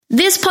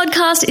This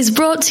podcast is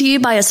brought to you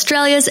by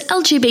Australia's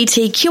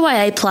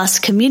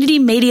LGBTQIA+ community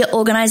media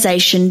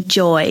organisation,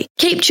 Joy.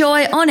 Keep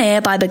Joy on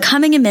air by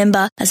becoming a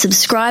member, a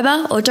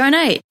subscriber or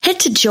donate.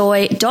 Head to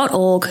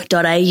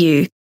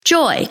joy.org.au.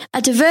 Joy,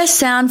 a diverse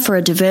sound for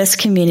a diverse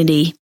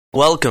community.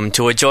 Welcome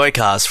to a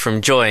Joycast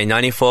from Joy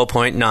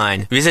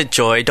 94.9. Visit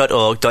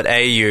joy.org.au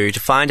to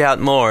find out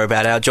more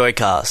about our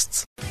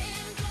Joycasts.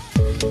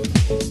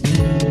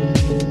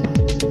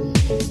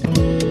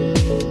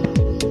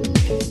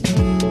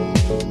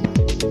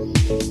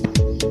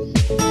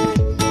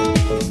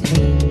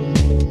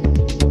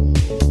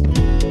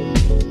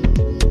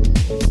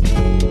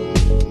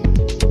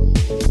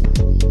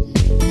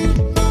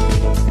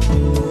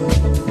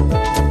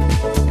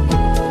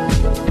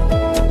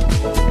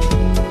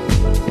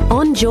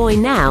 On Joy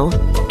Now,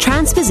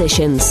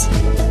 Transpositions,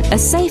 a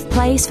safe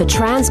place for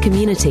trans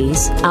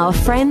communities, our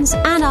friends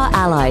and our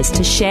allies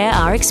to share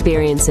our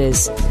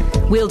experiences.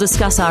 We'll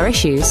discuss our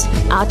issues,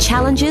 our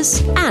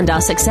challenges and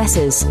our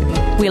successes.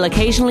 We'll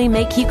occasionally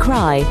make you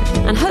cry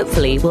and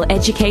hopefully we'll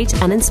educate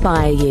and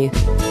inspire you.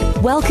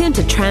 Welcome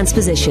to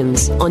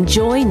Transpositions on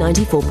Joy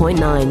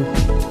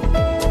 94.9.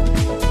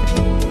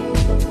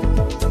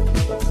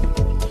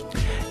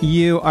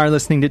 You are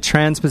listening to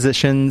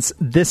Transpositions.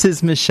 This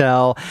is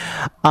Michelle.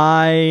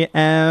 I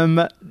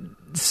am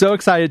so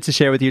excited to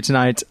share with you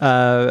tonight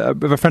a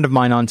friend of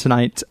mine on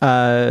tonight,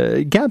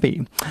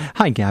 Gabby.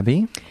 Hi,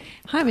 Gabby.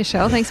 Hi,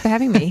 Michelle. Thanks for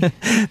having me.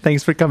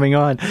 Thanks for coming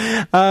on.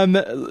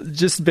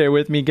 Just bear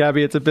with me,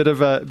 Gabby. It's a bit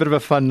of a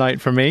fun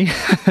night for me.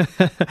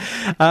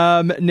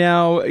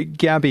 Now,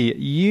 Gabby,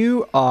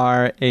 you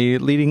are a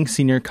leading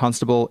senior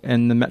constable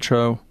in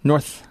the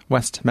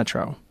Northwest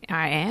Metro.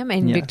 I am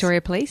in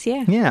Victoria Police,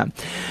 yeah. Yeah.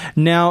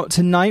 Now,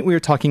 tonight we are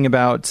talking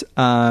about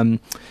the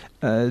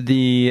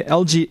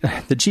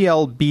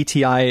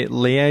GLBTI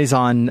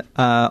liaison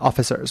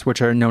officers, which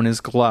are known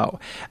as GLLO.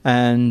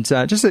 And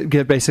just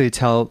to basically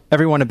tell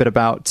everyone a bit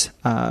about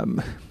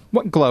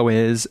what GLLO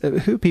is,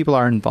 who people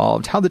are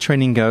involved, how the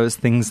training goes,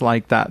 things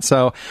like that.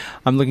 So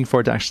I'm looking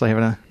forward to actually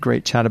having a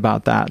great chat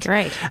about that.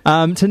 Great.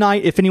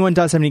 Tonight, if anyone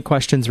does have any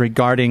questions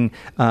regarding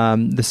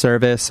the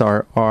service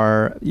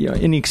or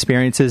any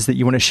experiences that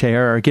you want to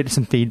share or get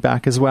some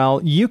feedback as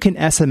well, you can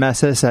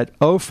SMS us at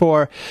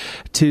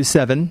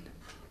 0427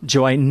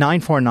 Joy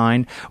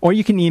 949, or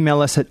you can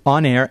email us at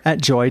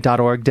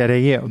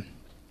onair@joy.org.au.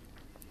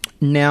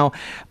 Now,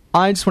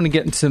 I just want to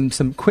get into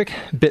some quick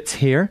bits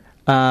here.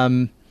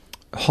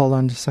 Hold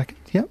on just a second.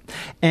 Yep.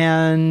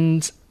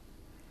 And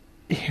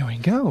here we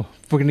go.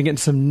 We're going to get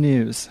into some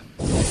news.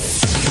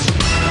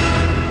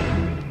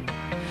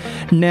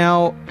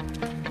 Now,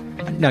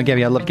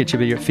 Gabby, I'd love to get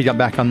your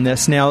feedback on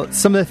this. Now,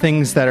 some of the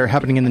things that are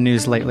happening in the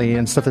news lately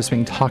and stuff that's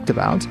being talked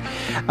about.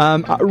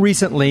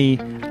 Recently,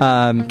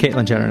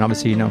 Caitlyn Jenner, and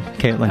obviously you know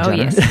Caitlyn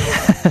Jenner.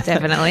 Yes,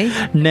 definitely.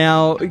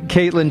 Now,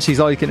 Caitlyn, she's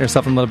always getting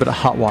herself in a little bit of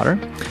hot water.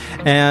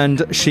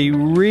 And she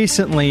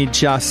recently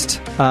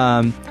just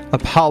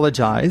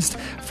apologized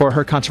for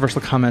her controversial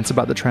comments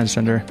about the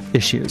transgender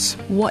issues.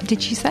 What did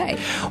she say?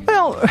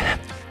 Well,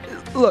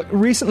 look,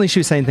 recently she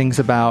was saying things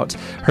about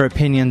her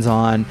opinions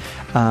on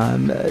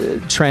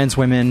trans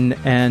women,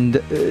 and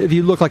if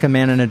you look like a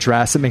man in a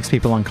dress, it makes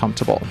people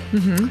uncomfortable.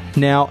 Mm-hmm.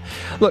 Now,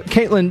 look,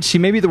 Caitlyn, she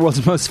may be the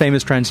world's most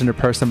famous transgender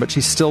person, but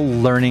she's still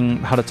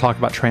learning how to talk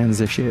about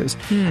trans issues.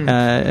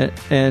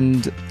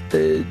 And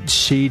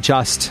she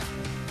just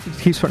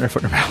keeps putting her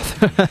foot in her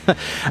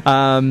mouth.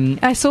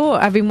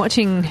 I've been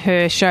watching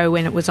her show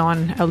when it was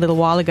on a little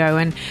while ago,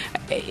 and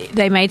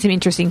they made some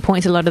interesting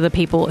points, a lot of the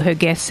people, her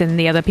guests and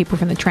the other people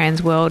from the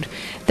trans world,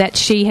 that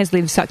she has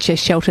lived such a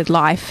sheltered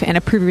life and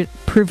a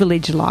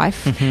privileged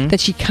life that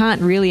she can't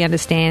really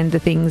understand the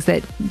things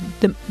that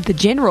the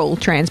general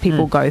trans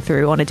people go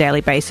through on a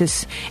daily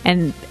basis,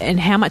 and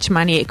how much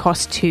money it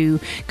costs to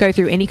go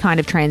through any kind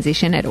of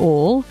transition at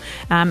all,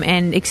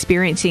 and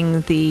experiencing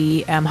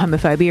the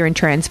homophobia and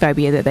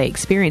transphobia that they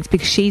experience,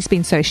 because she's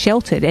been so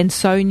sheltered and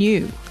so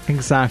new.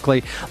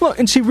 Exactly. Well,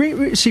 and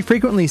she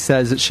frequently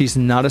says that she's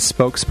not a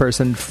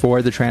spokesperson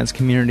for the trans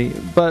community,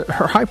 but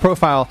her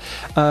high-profile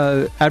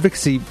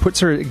advocacy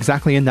puts her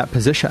exactly in that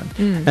position.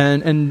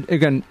 And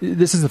again,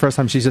 this is the first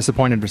time she's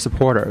disappointed her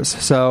supporters.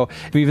 So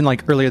even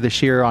like earlier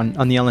this year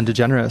on the Ellen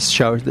DeGeneres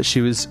show, that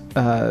she was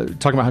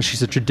talking about how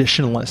she's a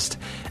traditionalist,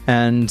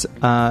 and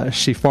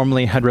she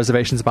formerly had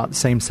reservations about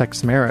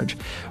same-sex marriage,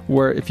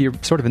 where if you're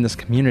sort of in this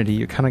community,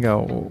 you kind of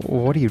go,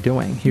 what are you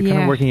doing? You're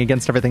kind of working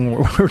against everything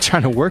we're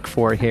trying to work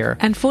for here.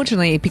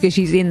 Unfortunately, because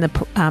she's in the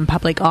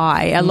public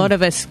eye, a lot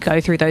of us go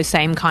through those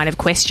same kind of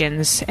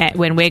questions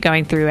when we're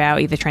going through our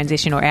either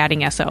transition or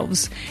outing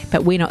ourselves,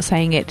 but we're not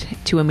saying it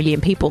to a million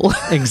people.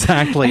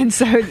 Exactly. And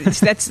so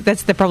that's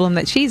the problem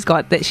that she's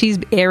got, that she's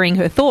airing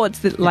her thoughts,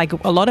 that like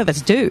a lot of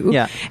us do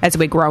as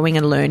we're growing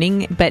and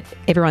learning, but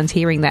everyone's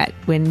hearing that,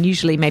 when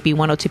usually maybe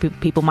one or two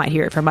people might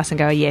hear it from us and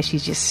go, yeah, she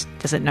just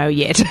doesn't know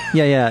yet.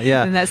 Yeah.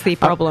 And that's the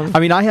problem. I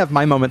mean, I have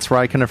my moments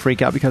where I kind of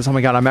freak out because, oh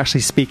my God, I'm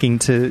actually speaking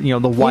to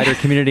the wider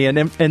community,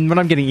 and when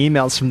I'm getting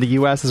emails from the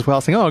US as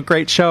well saying, oh,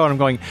 great show, and I'm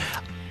going,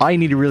 I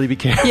need to really be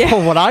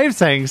careful what I'm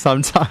saying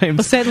sometimes.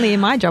 Well, certainly in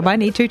my job, I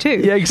need to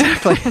too. Yeah,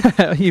 exactly.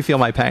 You feel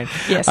my pain.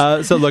 Yes.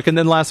 So look, and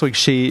then last week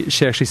she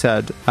actually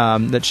said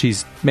that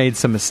she's made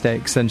some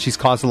mistakes and she's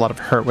caused a lot of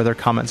hurt with her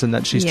comments and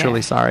that she's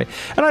truly sorry.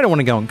 And I don't want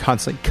to go and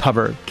constantly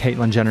cover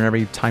Caitlyn Jenner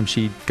every time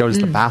she goes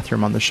to the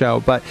bathroom on the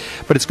show, but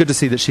it's good to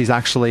see that she's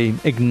actually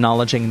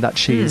acknowledging that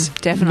she's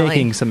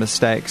making some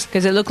mistakes.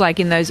 Because it looked like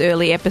in those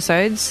early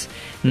episodes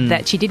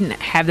that she didn't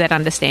have that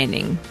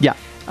understanding. Yeah.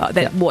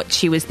 That what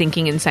she was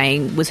thinking and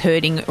saying was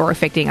hurting or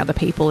affecting other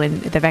people,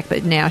 and the fact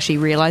that now she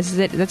realizes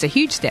it, that's a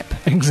huge step.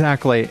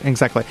 Exactly.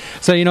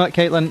 So you know what,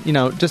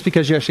 Caitlyn, just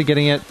because you're actually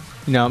getting it,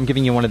 I'm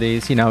giving you one of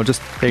these,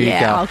 just there you go.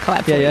 Yeah, I'll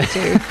clap for you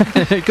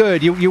too.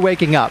 Good, you're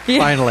waking up,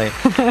 finally.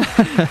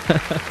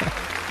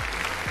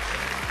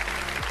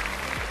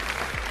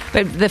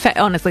 But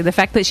honestly, the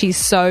fact that she's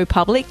so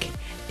public,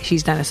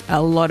 she's done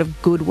a lot of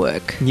good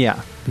work.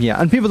 Yeah,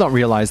 and people don't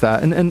realize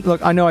that. And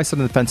look, I know I sit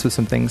on the fence with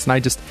some things,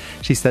 and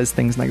she says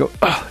things, and I go,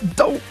 oh,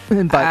 don't.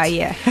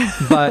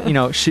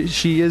 But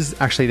she is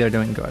actually there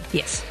doing good.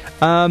 Yes.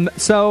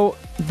 So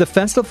the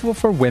Festival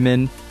for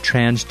Women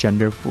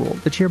Transgender Rule.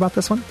 Did you hear about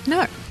this one?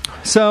 No.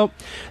 So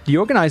the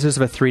organizers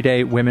of a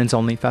 3-day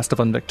women's-only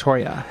festival in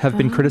Victoria have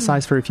been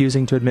criticized for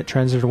refusing to admit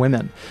transgender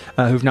women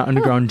who've not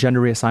undergone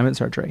gender reassignment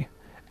surgery.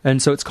 And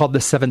so it's called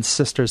the Seven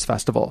Sisters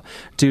Festival,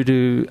 due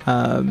to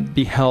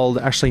be held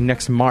actually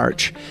next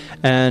March.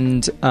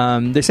 And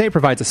they say it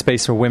provides a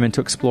space for women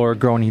to explore,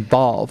 grow, and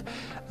evolve.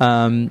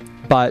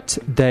 But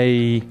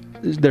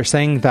they're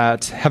saying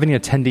that having an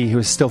attendee who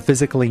is still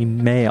physically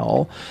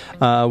male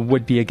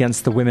would be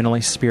against the women-only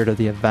spirit of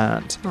the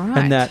event. Right.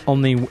 And that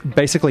only,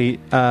 basically,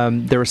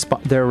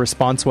 their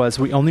response was,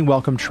 we only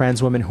welcome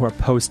trans women who are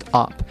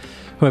post-op,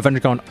 who have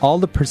undergone all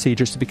the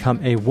procedures to become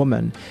a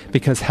woman,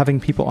 because having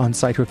people on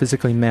site who are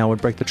physically male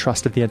would break the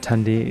trust of the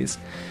attendees.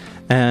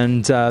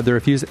 And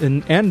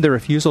the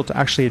refusal to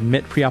actually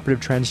admit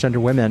preoperative transgender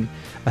women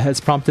has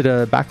prompted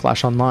a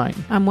backlash online.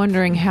 I'm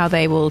wondering how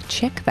they will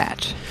check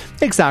that.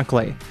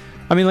 Exactly.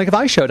 I mean, like if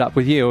I showed up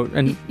with you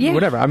and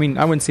whatever, I mean,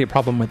 I wouldn't see a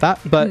problem with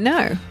that. But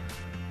no.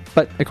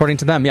 But according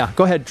to them,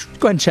 go ahead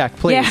and check,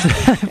 please.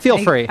 Yeah. Feel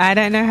free. I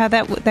don't know how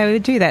they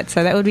would do that,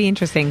 so that would be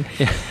interesting.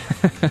 Yeah.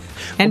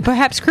 And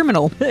perhaps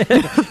criminal.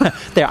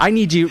 There, I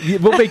need you.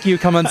 We'll make you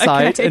come on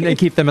site and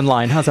keep them in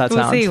line. How's that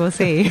sound? We'll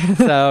see.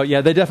 So, yeah,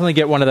 they definitely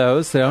get one of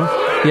those. So,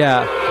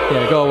 yeah,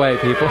 go away,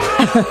 people.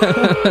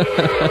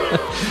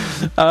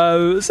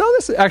 So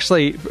this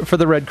actually, for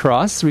the Red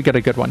Cross, we got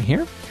a good one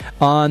here.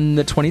 On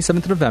the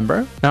 27th of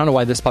November, I don't know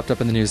why this popped up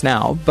in the news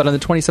now, but on the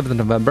 27th of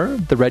November,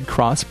 the Red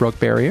Cross broke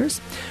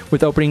barriers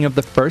with opening of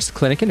the first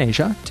clinic in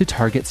Asia to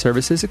target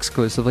services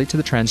exclusively to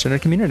the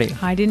transgender community.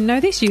 I didn't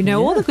know this. You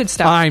know all the good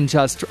stuff.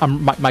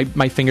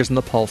 My fingers on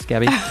the pulse,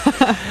 Gabby.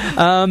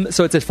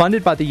 So it's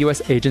funded by the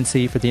U.S.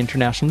 Agency for the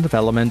International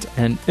Development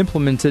and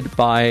implemented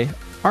by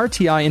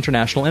RTI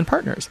International and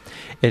partners.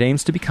 It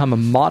aims to become a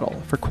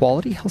model for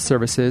quality health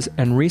services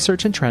and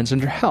research in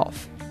transgender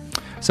health.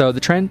 So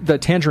the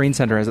Tangerine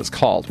Center, as it's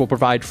called, will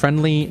provide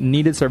friendly,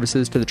 needed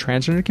services to the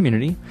transgender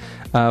community,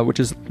 which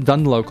is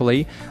done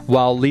locally,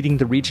 while leading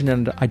the region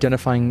and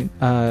identifying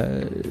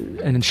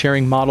and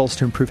sharing models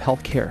to improve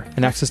health care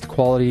and access to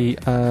quality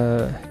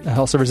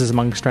health services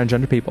amongst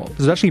transgender people.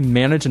 This is actually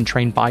managed and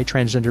trained by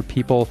transgender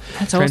people,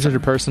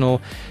 transgender personnel,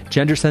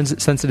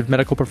 gender-sensitive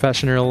medical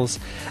professionals,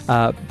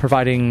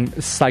 providing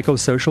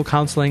psychosocial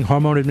counseling,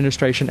 hormone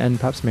administration, and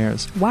pap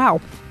smears.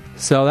 Wow.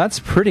 So that's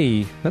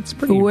pretty.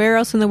 Where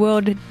else in the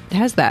world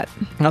has that?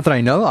 Not that I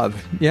know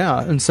of.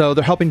 Yeah, and so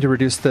they're helping to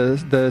reduce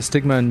the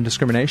stigma and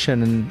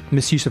discrimination and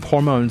misuse of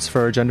hormones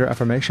for gender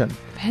affirmation.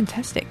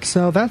 Fantastic.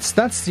 So that's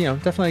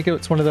definitely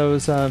it's one of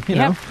those. We'll give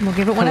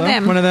it one of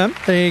them. One of them.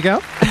 There you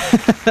go.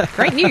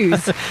 Great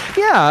news.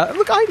 Yeah.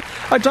 Look,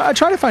 I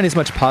try to find as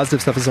much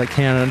positive stuff as I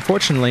can, and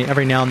unfortunately,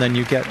 every now and then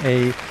you get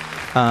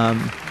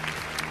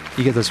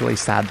those really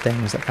sad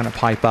things that kind of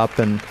pipe up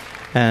and.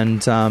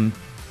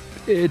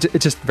 It's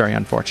just very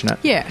unfortunate.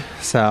 Yeah.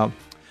 So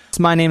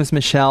my name is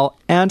Michelle,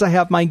 and I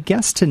have my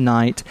guest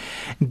tonight,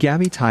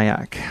 Gabby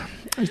Tyack.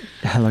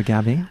 Hello,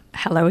 Gabby.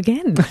 Hello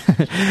again.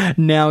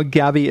 Now,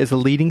 Gabby is a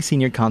leading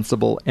senior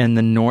constable in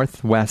the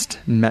Northwest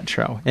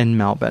Metro in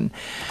Melbourne.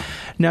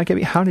 Now,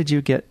 Gabby, how long have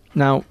you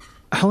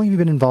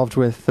been involved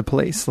with the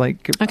police?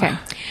 Okay.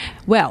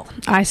 Well,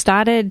 I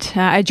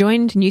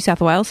joined New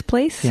South Wales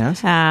Police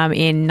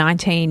in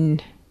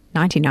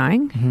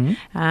 1999,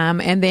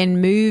 and then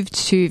moved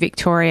to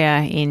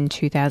Victoria in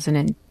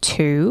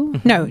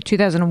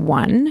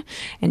 2001,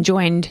 and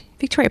joined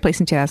Victoria Police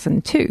in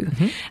 2002,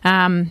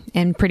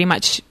 and pretty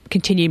much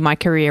continued my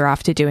career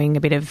after doing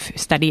a bit of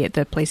study at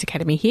the police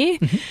academy here.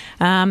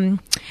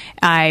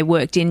 I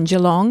worked in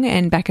Geelong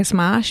and Bacchus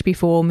Marsh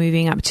before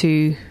moving up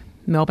to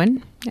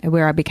Melbourne,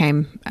 where I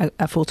became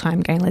a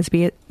full-time gay and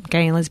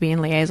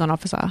lesbian liaison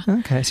officer.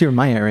 Okay, so you're in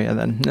my area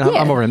then. Yeah.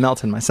 I'm over in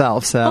Melton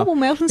myself. So. Oh, well,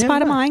 Melton's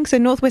part of mine. So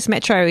Northwest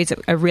Metro is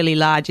a really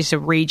large, it's a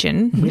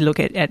region. We look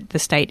at the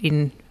state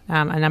in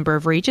a number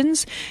of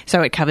regions.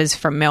 So it covers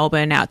from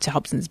Melbourne out to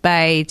Hobson's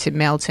Bay to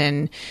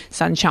Melton,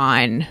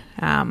 Sunshine,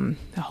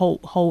 a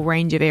whole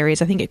range of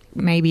areas. I think it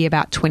may be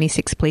about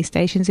 26 police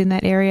stations in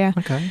that area.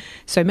 Okay.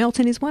 So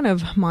Melton is one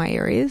of my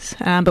areas,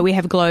 but we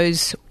have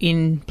GLLOs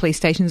in police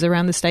stations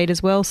around the state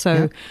as well.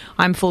 So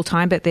I'm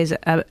full-time, but there's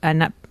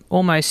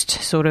almost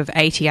sort of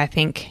 80, I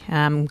think,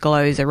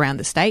 GLLOs around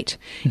the state,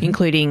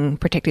 including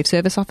protective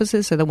service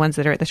officers, so the ones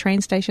that are at the train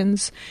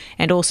stations.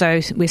 And also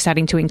we're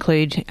starting to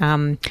include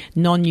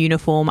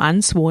non-uniform,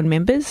 unsworn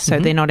members, so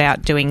they're not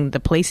out doing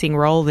the policing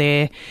role,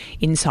 they're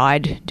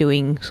inside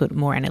doing sort of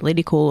more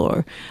analytical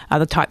or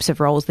other types of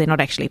roles. They're not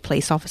actually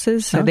police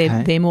officers, so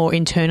they're more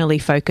internally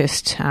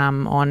focused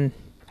on,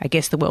 I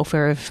guess, the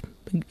welfare of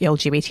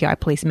LGBTI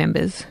police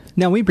members.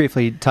 Now, we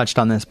briefly touched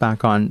on this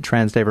back on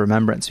Trans Day of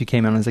Remembrance. You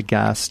came on as a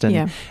guest,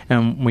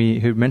 and we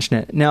who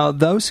mentioned it. Now,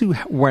 those who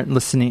weren't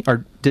listening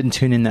or didn't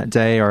tune in that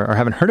day or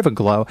haven't heard of a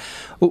GLLO,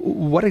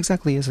 what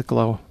exactly is a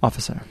GLLO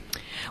officer?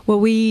 Well,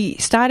 we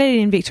started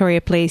in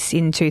Victoria Police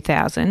in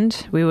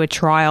 2000. We were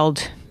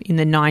trialled in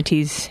the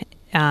 90s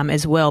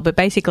as well. But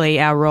basically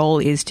our role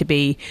is to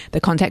be the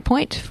contact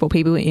point for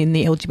people in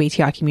the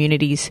LGBTI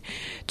communities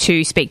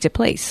to speak to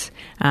police.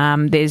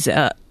 There's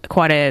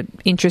quite a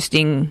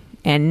interesting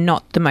and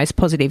not the most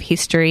positive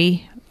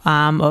history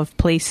of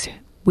police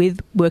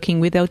working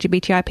with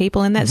LGBTI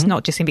people, and that's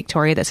not just in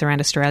Victoria, that's around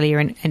Australia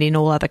and in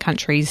all other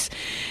countries,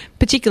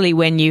 particularly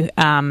when you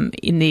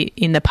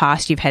in the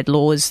past you've had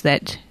laws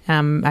that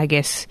I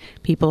guess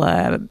people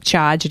are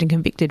charged and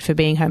convicted for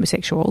being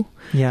homosexual.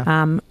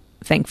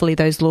 Thankfully,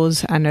 those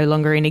laws are no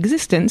longer in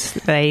existence.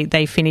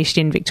 They finished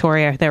in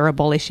Victoria. They were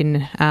abolished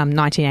in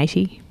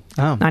 1980,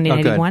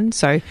 1981.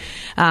 So,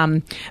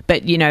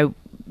 but, you know,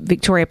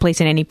 Victoria Police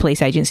and any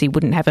police agency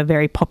wouldn't have a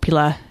very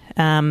popular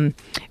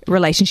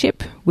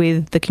relationship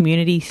with the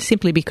community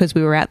simply because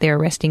we were out there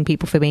arresting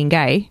people for being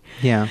gay.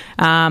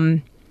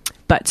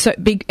 But so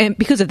and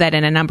because of that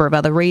and a number of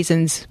other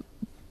reasons,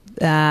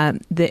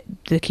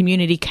 the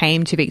community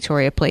came to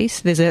Victoria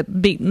Police. There's a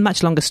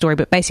much longer story,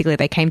 but basically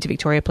they came to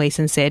Victoria Police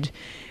and said,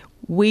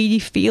 we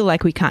feel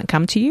like we can't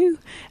come to you.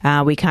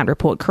 We can't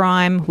report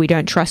crime. We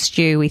don't trust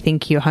you. We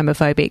think you're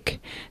homophobic.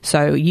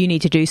 So you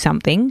need to do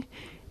something,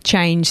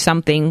 change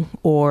something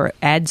or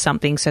add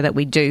something so that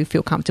we do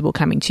feel comfortable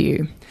coming to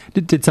you.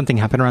 Did something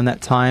happen around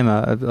that time?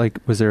 Like,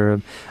 was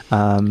there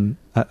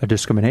a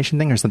discrimination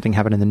thing or something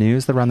happened in the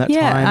news around that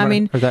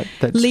time? Or that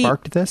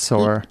sparked this?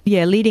 Or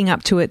leading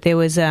up to it, there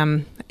was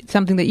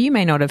something that you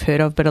may not have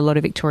heard of, but a lot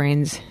of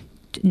Victorians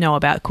know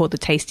about, called the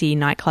Tasty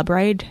nightclub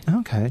raid.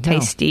 Okay.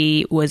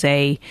 Tasty was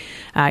a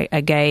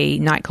gay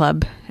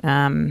nightclub.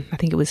 I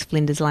think it was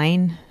Flinders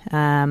Lane.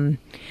 And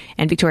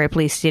Victoria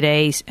Police did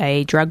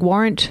a drug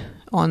warrant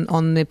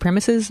on the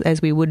premises,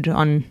 as we would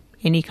on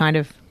any kind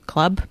of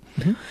club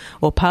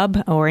or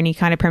pub or any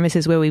kind of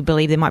premises where we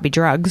believe there might be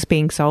drugs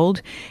being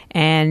sold.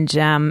 And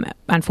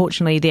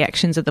unfortunately, the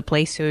actions of the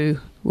police who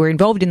were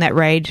involved in that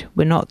raid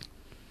were not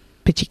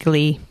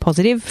particularly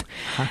positive.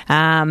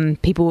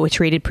 People were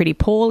treated pretty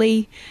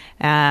poorly,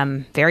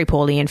 very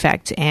poorly, in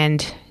fact,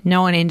 and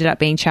no one ended up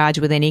being charged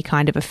with any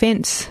kind of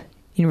offence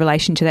in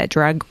relation to that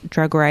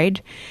drug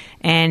raid.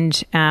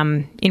 And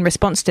in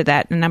response to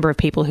that, a number of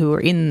people who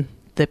were in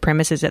the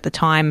premises at the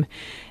time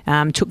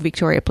took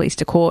Victoria Police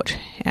to court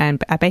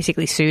and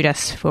basically sued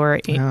us for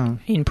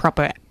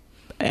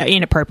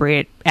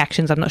inappropriate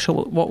actions. I'm not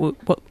sure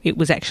what it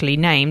was actually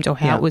named or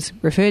how it was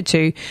referred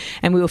to,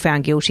 and we were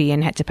found guilty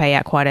and had to pay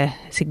out quite a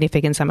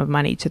significant sum of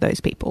money to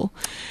those people.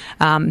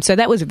 So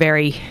that was a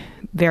very,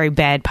 very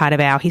bad part of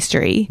our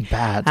history.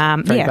 Very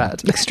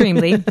bad.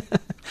 Extremely.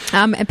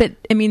 But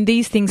I mean,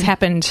 these things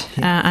happened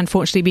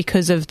unfortunately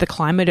because of the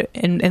climate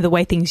and the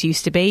way things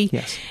used to be.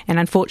 Yes. And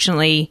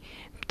unfortunately,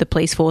 the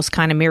police force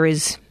kind of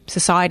mirrors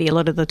society a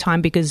lot of the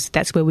time because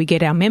that's where we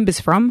get our members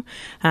from.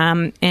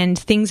 And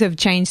things have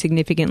changed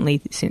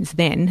significantly since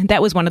then. That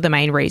was one of the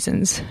main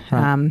reasons.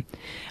 Right.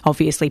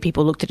 Obviously,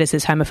 people looked at us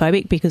as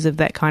homophobic because of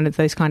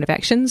those kind of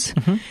actions.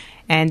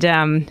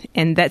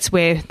 And that's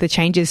where the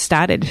changes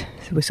started.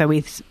 So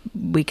we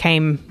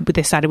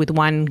started with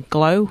one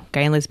GLLO,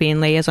 Gay and Lesbian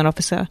Liaison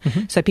Officer,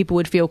 so people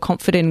would feel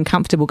confident and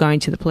comfortable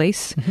going to the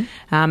police.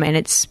 And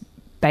it's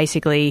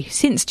basically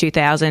since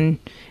 2000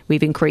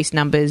 we've increased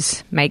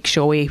numbers, make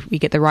sure we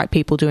get the right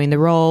people doing the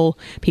role,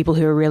 people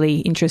who are really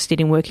interested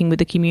in working with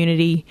the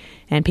community,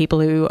 and people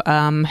who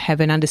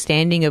have an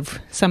understanding of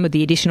some of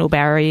the additional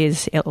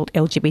barriers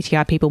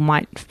LGBTI people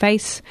might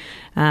face,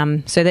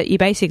 so that you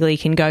basically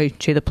can go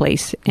to the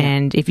police.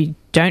 And if you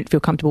don't feel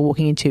comfortable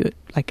walking into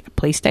like a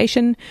police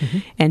station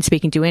and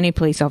speaking to any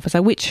police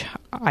officer, which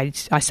I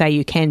say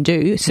you can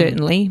do,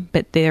 certainly,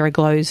 but there are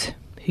GLLOs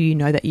who you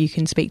know that you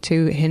can speak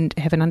to and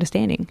have an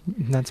understanding.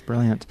 That's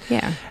brilliant.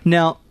 Yeah.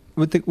 Now,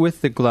 with the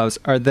GLLOs,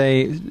 are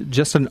they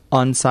just an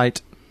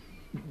on-site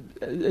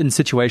in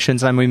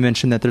situations? And we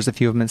mentioned that there's a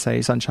few of them at,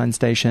 say, Sunshine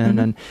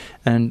Station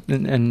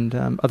and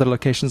other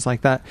locations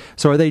like that.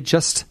 So are they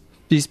just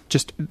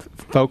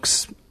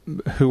folks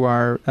who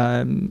are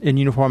in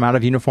uniform, out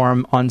of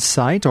uniform, on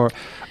site, or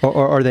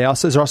are they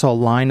also? Is there also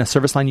a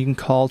service line you can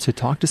call to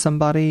talk to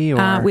somebody?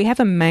 Or? We have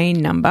a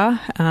main number,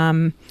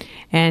 and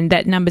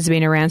that number's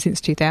been around since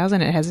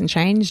 2000. It hasn't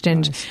changed,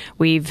 and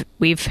Nice.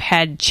 we've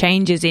had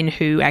changes in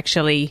who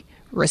actually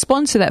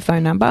responds to that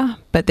phone number,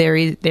 but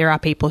there are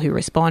people who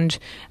respond.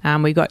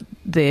 We've got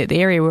the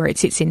area where it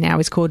sits in now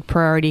is called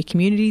Priority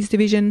Communities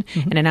Division,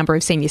 and a number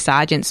of senior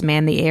sergeants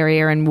man the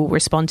area and will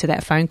respond to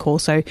that phone call.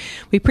 So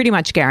we pretty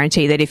much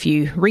guarantee that if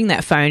you ring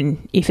that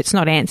phone, if it's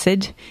not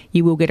answered,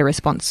 you will get a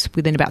response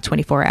within about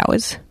 24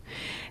 hours.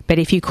 But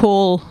if you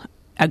call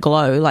a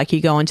GLLO, like you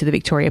go onto the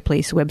Victoria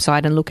Police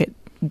website and look at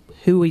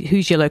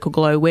who's your local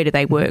GLLO, where do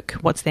they work,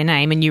 what's their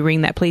name, and you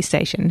ring that police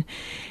station,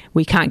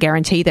 we can't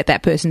guarantee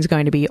that person's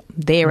going to be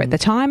there at the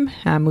time.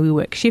 We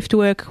work shift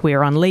work,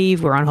 we're on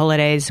leave, we're on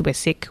holidays, we're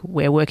sick,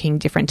 we're working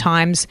different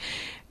times.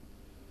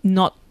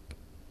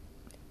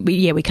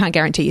 We can't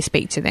guarantee you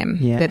speak to them,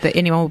 that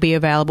anyone will be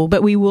available,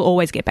 but we will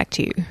always get back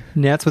to you.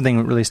 Yeah, that's one thing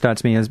that really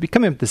starts me is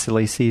becoming the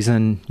silly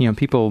season.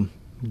 People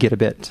get a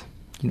bit,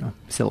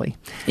 silly.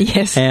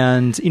 Yes.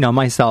 And,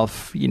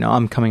 myself,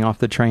 I'm coming off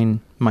the train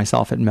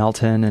myself at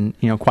Melton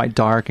and, quite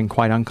dark and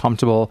quite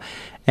uncomfortable.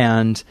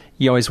 And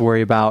you always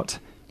worry about,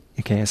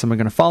 okay, is someone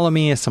going to follow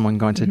me? Is someone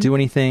going to do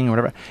anything or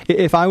whatever?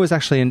 If I was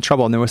actually in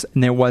trouble and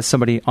there was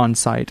somebody on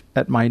site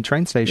at my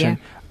train station,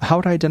 how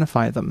would I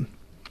identify them?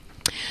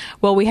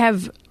 Well, we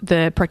have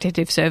the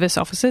Protective Service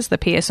Officers, the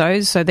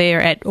PSOs, so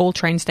they're at all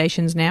train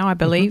stations now, I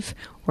believe,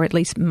 or at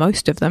least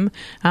most of them.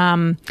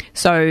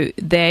 So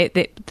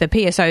the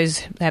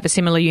PSOs have a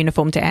similar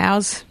uniform to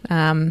ours.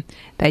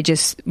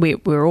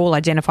 We're all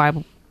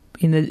identifiable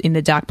in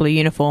the dark blue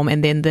uniform,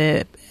 and then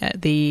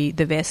the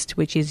vest,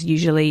 which is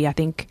usually, I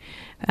think,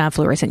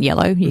 fluorescent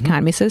yellow. You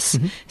can't miss us.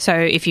 So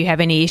if you have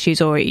any issues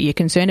or you're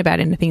concerned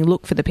about anything,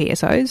 look for the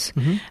PSOs.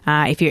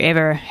 If you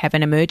ever have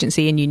an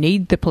emergency and you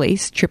need the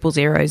police,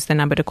 000 is the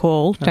number to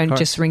call. Don't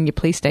just ring your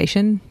police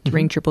station.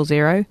 Ring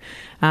 000.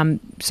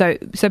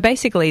 So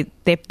basically,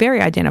 they're very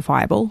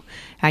identifiable.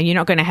 You're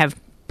not going to have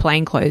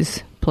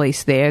plainclothes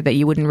police there that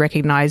you wouldn't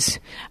recognise.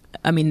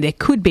 I mean, there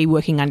could be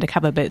working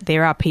undercover, but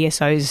there are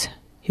PSOs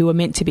who are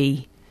meant to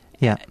be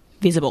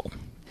visible.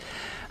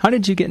 How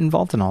did you get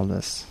involved in all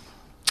this?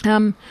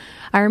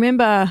 I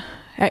remember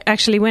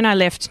actually when I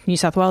left New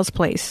South Wales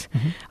Police,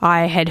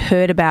 I had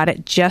heard about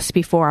it just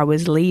before I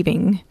was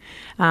leaving,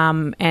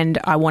 and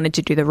I wanted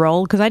to do the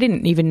role because I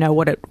didn't even know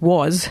what it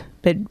was.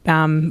 But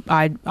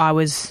I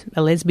was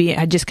a lesbian.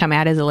 I'd just come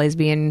out as a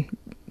lesbian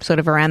sort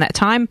of around that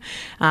time,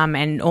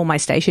 and all my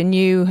station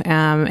knew,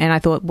 and I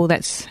thought, well,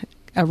 that's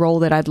a role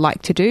that I'd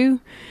like to do.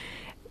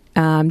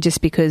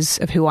 Just because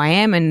of who I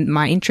am and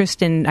my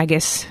interest in, I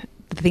guess,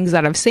 the things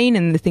that I've seen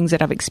and the things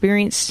that I've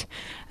experienced.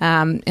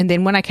 And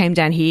then when I came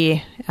down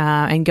here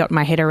and got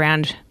my head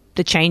around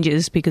the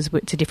changes, because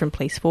it's a different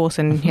police force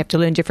and you have to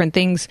learn different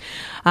things,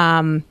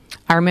 I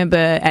remember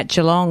at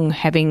Geelong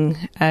having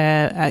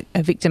a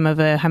victim of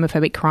a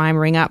homophobic crime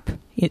ring up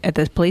at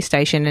the police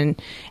station and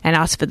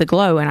ask for the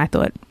GLLO, and I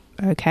thought,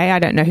 okay, I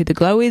don't know who the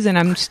GLLO is, and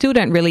I still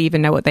don't really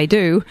even know what they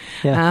do.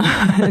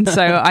 And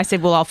so I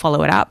said, well, I'll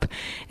follow it up.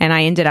 And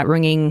I ended up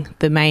ringing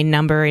the main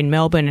number in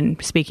Melbourne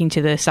and speaking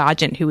to the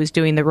sergeant who was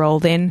doing the role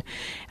then.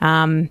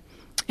 And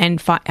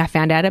I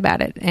found out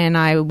about it. And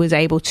I was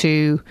able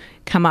to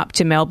come up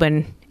to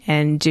Melbourne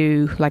and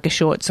do like a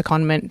short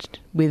secondment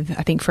with,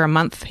 I think, for a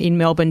month in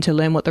Melbourne to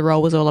learn what the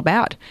role was all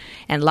about,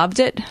 and loved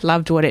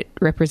what it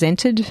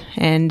represented,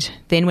 and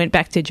then went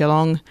back to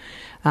Geelong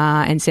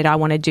and said, I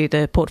want to do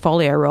the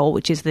portfolio role,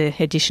 which is the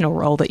additional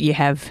role that you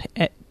have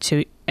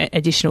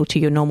additional to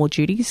your normal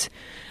duties.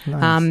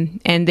 Nice.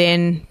 And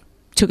then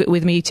took it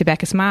with me to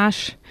Bacchus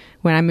Marsh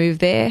when I moved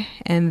there,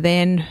 and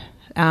then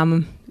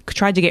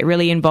tried to get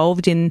really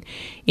involved in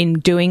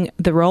doing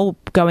the role,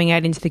 going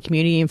out into the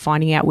community and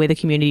finding out where the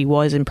community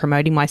was and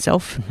promoting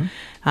myself.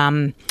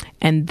 And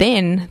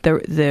then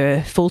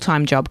the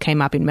full-time job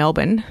came up in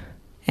Melbourne,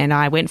 and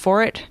I went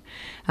for it,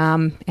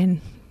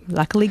 and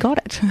luckily got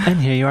it.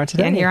 And here you are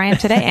today. And here I am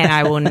today, and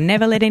I will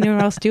never let anyone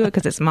else do it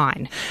because it's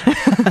mine.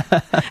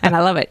 And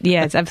I love it.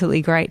 Yeah, it's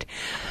absolutely great.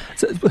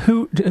 So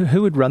who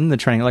would run the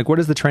training? Like, what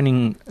is the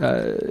training?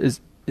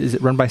 Is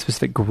it run by a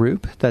specific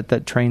group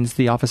that trains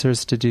the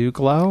officers to do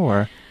GLLO,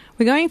 or?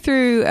 We're going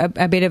through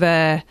a bit of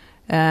a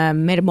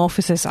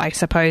metamorphosis, I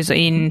suppose,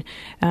 in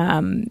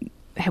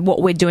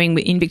what we're doing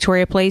in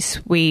Victoria Police.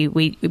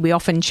 We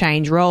often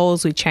change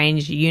roles, we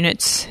change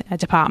units,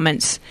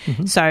 departments.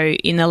 So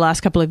in the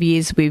last couple of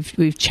years,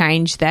 we've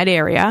changed that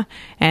area,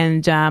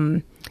 and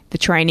the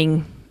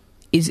training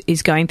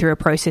is going through a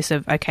process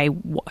of, okay,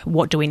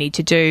 what do we need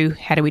to do?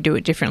 How do we do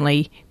it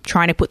differently?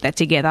 Trying to put that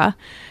together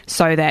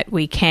so that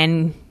we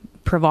can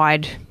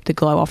provide the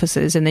GLLO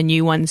officers and the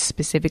new ones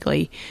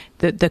specifically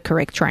the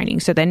correct training,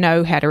 so they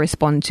know how to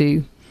respond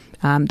to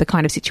the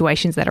kind of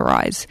situations that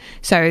arise.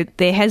 So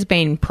there has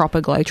been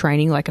proper GLLO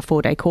training, like a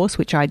 4-day course,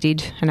 which I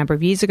did a number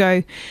of years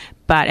ago.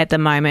 But at the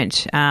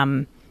moment,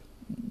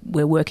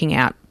 we're working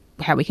out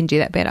how we can do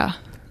that better.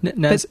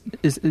 Naz,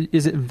 is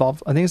it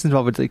involved? I think it's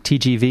involved with like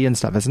TGV and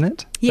stuff, isn't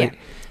it?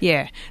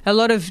 Yeah. A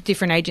lot of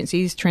different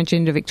agencies,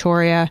 Transgender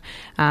Victoria,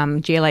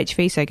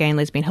 GLHV, so Gay and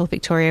Lesbian Health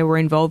Victoria, were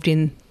involved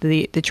in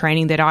the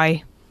training that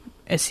I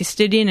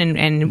assisted in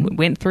and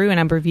went through a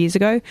number of years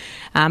ago.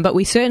 But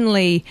we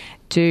certainly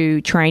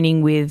do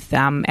training with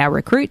our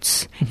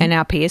recruits and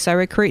our PSO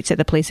recruits at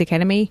the Police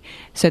Academy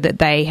so that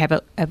they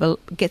have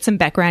get some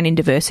background in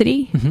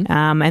diversity.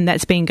 And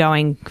that's been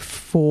going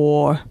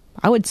for,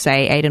 I would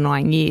say, 8 or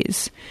 9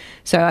 years.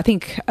 So I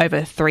think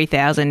over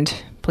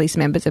 3,000 police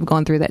members have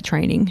gone through that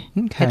training,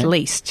 at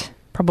least.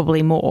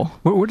 Probably more.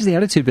 What has the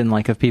attitude been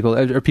like of people?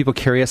 Are people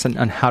curious on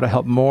how to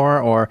help more,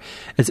 or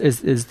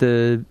is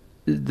the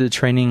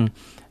training,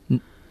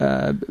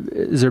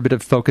 is there a bit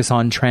of focus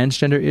on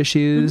transgender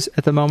issues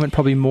at the moment?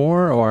 Probably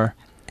more, or?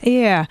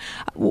 Yeah.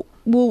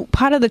 Well,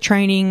 part of the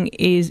training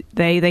is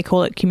they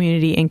call it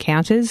community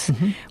encounters,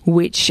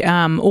 which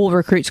all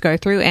recruits go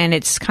through, and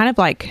it's kind of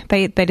like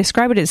they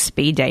describe it as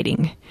speed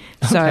dating.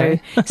 So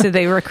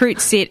the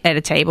recruits sit at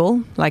a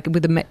table, like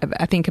with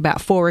I think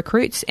about 4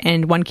 recruits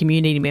and 1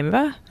 community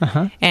member,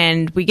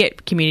 and we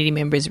get community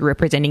members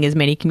representing as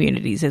many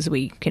communities as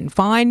we can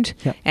find.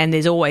 And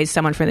there's always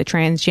someone from the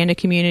transgender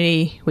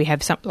community. We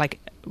have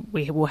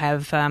we will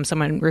have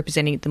someone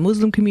representing the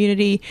Muslim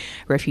community,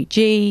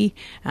 refugee,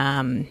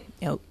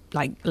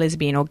 like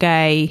lesbian or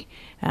gay,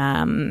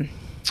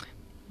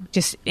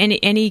 just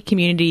any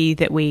community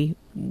that we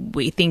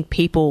think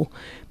people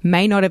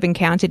may not have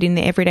encountered in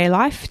their everyday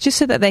life, just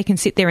so that they can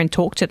sit there and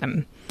talk to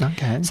them.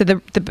 Okay. So the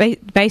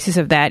basis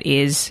of that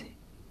is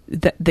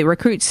that the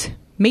recruits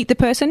meet the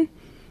person,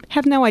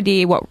 have no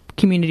idea what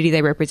community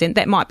they represent.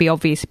 That might be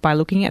obvious by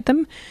looking at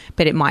them,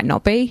 but it might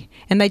not be.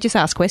 And they just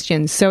ask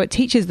questions. So it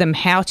teaches them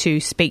how to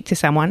speak to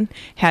someone,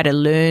 how to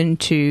learn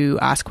to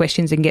ask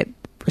questions and get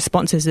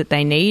responses that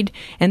they need,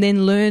 and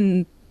then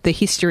learn the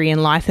history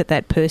and life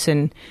that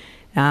person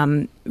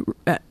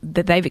that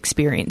they've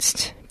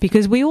experienced.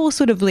 Because we all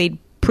sort of lead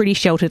pretty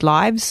sheltered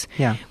lives.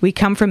 Yeah. We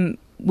come from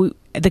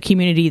the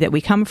community that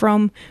we come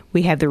from.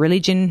 We have the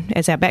religion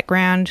as our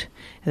background,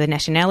 the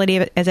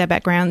nationality as our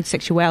background,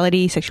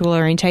 sexuality, sexual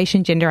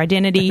orientation, gender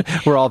identity.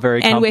 We're all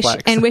very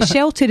complex. And we're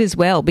sheltered as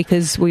well,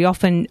 because we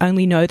often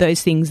only know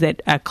those things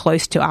that are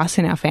close to us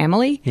and our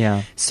family.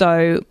 Yeah.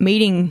 So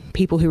meeting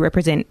people who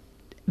represent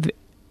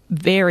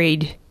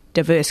varied,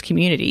 diverse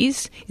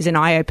communities is an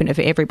eye-opener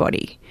for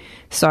everybody.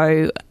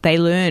 So they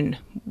learn,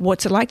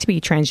 what's it like to be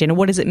transgender?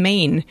 What does it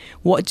mean?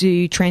 What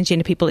do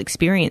transgender people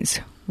experience?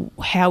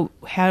 How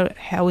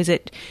is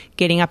it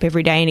getting up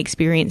every day and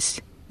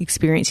experiencing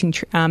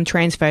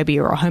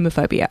transphobia or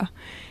homophobia?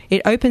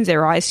 It opens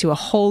their eyes to a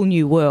whole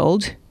new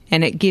world,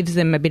 and it gives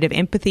them a bit of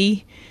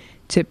empathy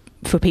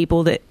for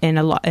people that in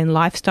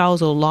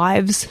lifestyles or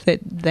lives that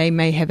they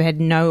may have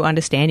had no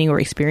understanding or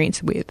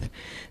experience with.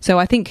 So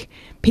I think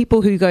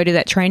people who go to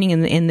that training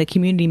and the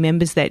community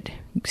members that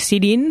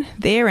sit in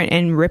there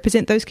and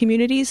represent those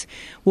communities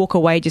walk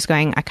away just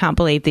going, I can't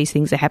believe these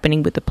things are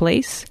happening with the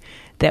police,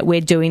 that we're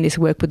doing this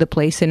work with the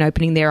police and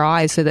opening their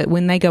eyes so that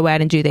when they go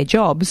out and do their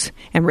jobs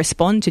and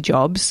respond to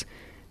jobs,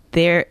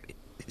 they've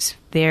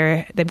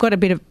got a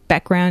bit of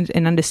background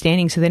and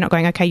understanding, so they're not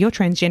going, okay, you're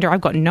transgender,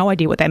 I've got no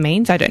idea what that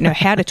means, I don't know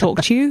how to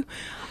talk to you,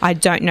 I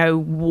don't know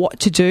what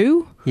to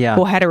do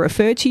or how to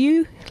refer to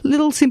you.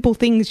 Little simple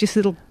things, just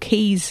little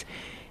keys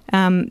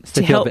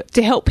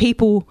to help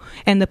people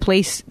and the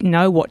police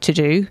know what to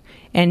do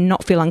and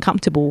not feel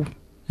uncomfortable.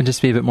 And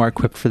just be a bit more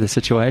equipped for the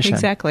situation.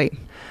 Exactly.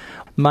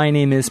 My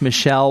name is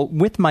Michelle,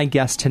 with my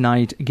guest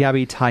tonight,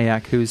 Gabby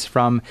Tyack, who's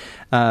from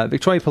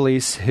Victoria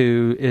Police,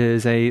 who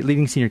is a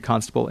leading senior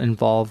constable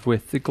involved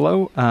with the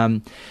GLLO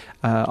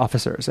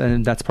officers,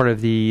 and that's part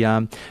of the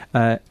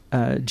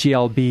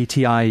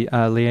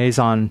GLBTI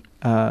liaison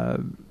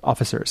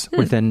officers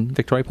within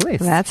Victoria Police.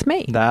 That's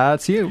me.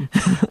 That's you.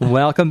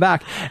 Welcome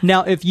back.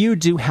 Now, if you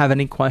do have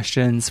any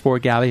questions for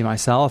Gabby,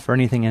 myself, or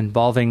anything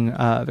involving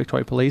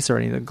Victoria Police or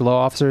any of the GLLO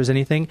officers,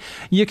 anything,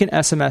 you can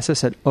SMS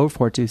us at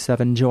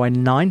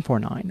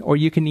 0427-JOY-949, or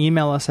you can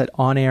email us at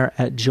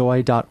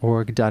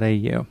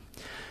onair@joy.org.au.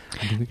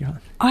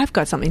 I've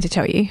got something to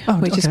tell you,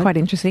 which is quite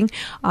interesting.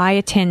 I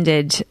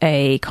attended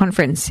a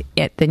conference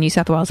at the New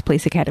South Wales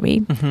Police Academy,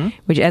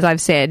 which, as I've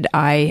said,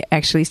 I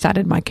actually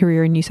started my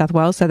career in New South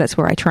Wales, so that's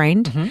where I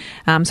trained.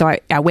 So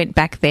I went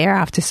back there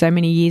after so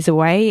many years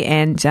away,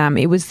 and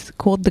it was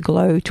called the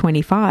GLLO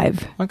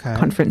 25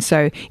 conference.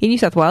 So in New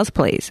South Wales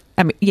Police,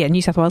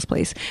 New South Wales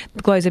Police,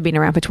 the GLLOs have been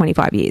around for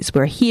 25 years,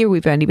 where here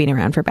we've only been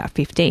around for about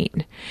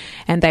 15.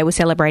 And they were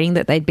celebrating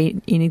that they'd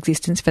been in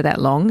existence for that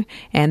long,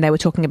 and they were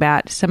talking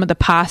about some of the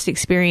past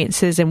experiences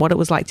and what it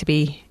was like to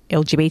be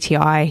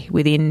LGBTI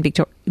within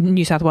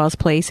New South Wales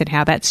Police and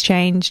how that's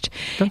changed.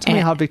 Don't tell me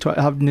how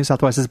New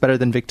South Wales is better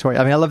than Victoria.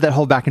 I mean, I love that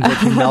whole back and forth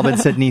between Melbourne,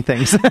 Sydney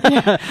things.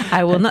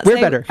 I will not.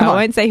 We're better. I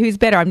won't say who's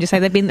better. I'm just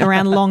saying they've been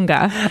around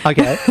longer.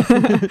 Okay.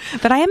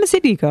 But I am a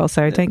Sydney girl,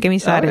 so don't get me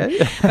started.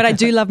 Okay. But I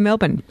do love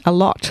Melbourne a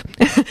lot.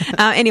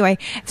 Anyway,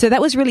 so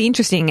that was really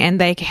interesting, and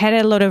they had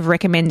a lot of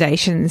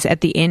recommendations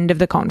at the end of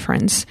the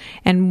conference.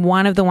 And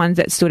one of the ones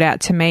that stood out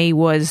to me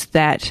was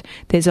that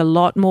there's a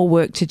lot more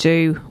work to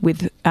do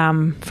with,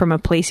 from a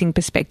policing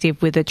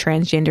perspective, with the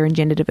transgender and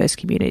gender diverse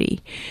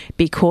community,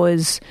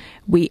 because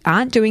we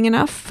aren't doing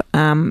enough.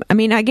 I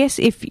mean, I guess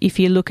if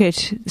you look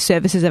at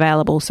services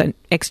available, so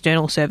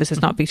external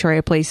services, not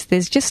Victoria Police,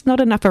 there's just not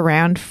enough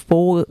around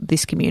for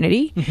this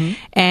community. Mm-hmm.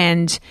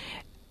 And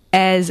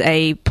as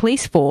a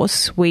police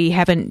force, we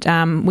haven't.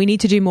 We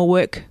need to do more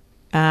work,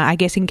 I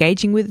guess,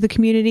 engaging with the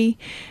community,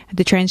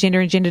 the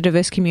transgender and gender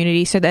diverse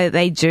community, so that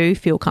they do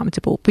feel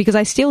comfortable. Because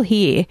I still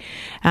hear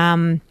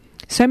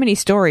so many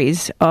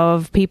stories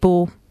of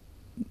people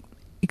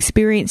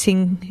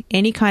experiencing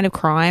any kind of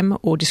crime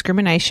or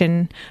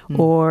discrimination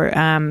or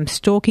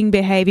stalking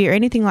behaviour,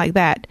 anything like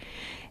that,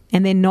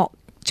 and they're not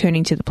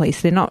turning to the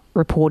police. They're not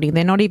reporting.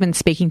 They're not even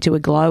speaking to a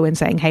GLLO and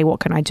saying, hey,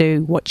 what can I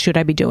do? What should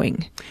I be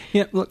doing?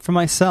 Yeah, look, for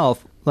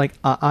myself, like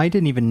I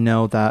didn't even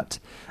know that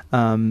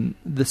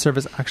the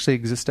service actually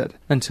existed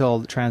until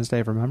the Trans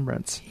Day of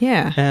Remembrance.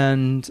 Yeah.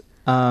 And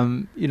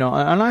you know,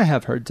 and I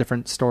have heard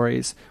different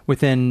stories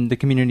within the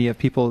community of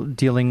people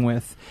dealing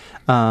with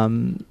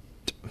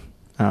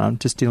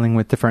just dealing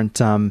with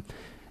different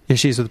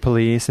issues with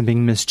police and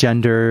being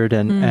misgendered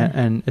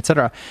and et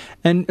cetera.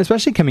 And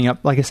especially coming up,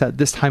 like I said,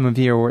 this time of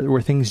year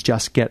where things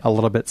just get a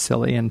little bit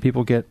silly and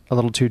people get a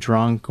little too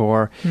drunk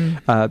or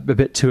a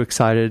bit too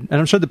excited. And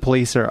I'm sure the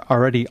police are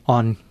already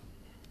on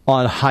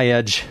high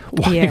edge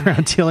walking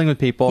around dealing with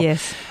people.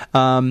 Yes.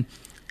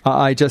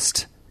 I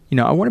just, you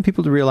know, I wanted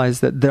people to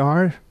realize that there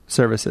are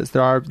services.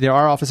 There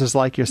are officers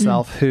like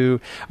yourself who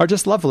are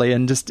just lovely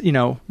and just, you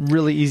know,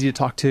 really easy to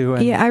talk to.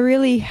 And I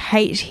really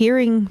hate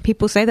hearing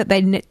people say that they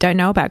don't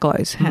know about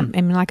GLLOs. I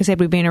mean, like I said,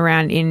 we've been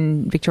around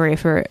in Victoria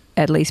for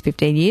at least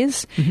 15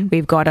 years. Mm-hmm.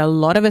 We've got a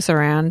lot of us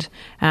around,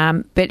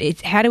 but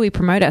it's how do we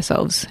promote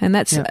ourselves? And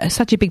that's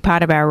such a big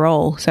part of our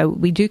role. So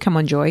we do come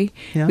on Joy.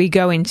 Yeah. We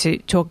go in to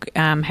talk,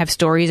 have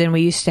stories, and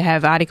we used to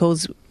have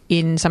articles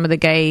in some of the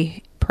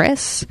gay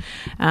press,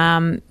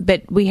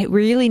 but we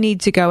really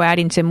need to go out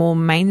into more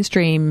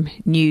mainstream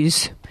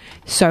news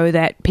so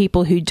that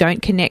people who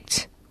don't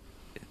connect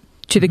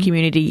to the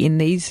community in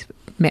these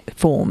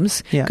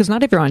forms, because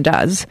not everyone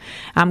does,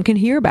 can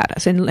hear about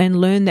us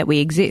and learn that we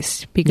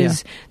exist,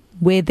 because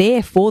we're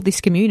there for this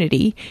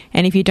community,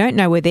 and if you don't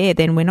know we're there,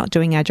 then we're not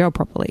doing our job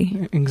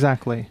properly.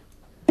 Exactly.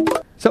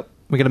 So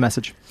we get a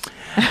message.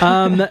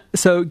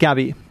 So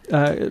Gabby,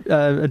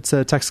 it's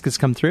a text that's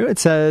come through. It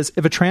says,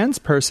 if a trans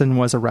person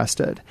was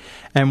arrested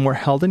and were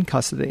held in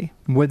custody,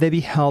 would they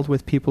be held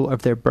with people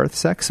of their birth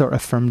sex or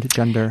affirmed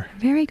gender?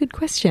 Very good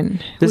question.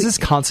 This is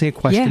constantly a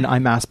question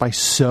I'm asked by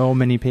so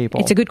many people.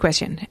 It's a good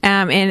question.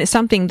 And it's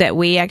something that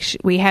we have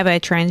a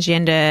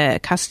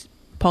transgender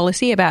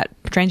policy about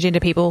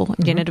transgender people,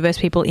 gender diverse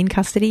people in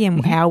custody,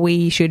 and how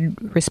we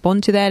should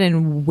respond to that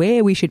and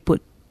where we should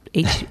put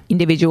each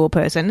individual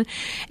person.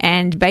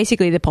 And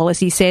basically the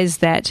policy says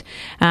that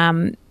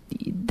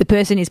the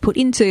person is put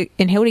into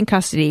and held in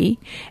custody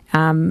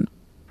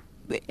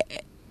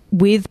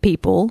with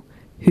people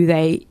who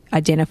they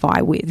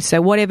identify with.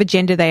 So whatever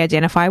gender they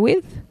identify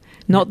with,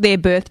 not their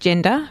birth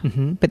gender,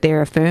 but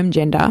their affirmed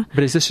gender.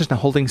 But is this just a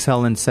holding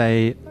cell in,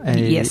 say,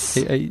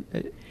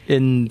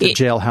 in the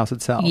jailhouse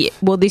itself? Yeah.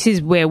 Well, this is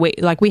where we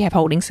have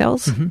holding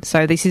cells.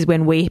 So this is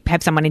when we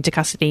have someone into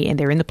custody and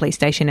they're in the police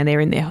station and they're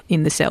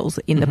in the cells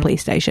in the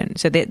police station.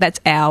 So that's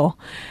our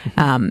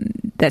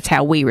that's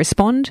how we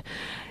respond.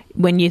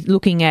 When you're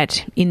looking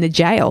at in the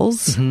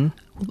jails,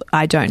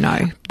 I don't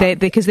know,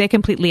 because they're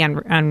completely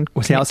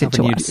unconnected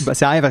to us. But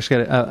see, I have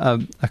actually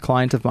got a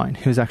client of mine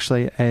who's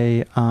actually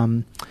a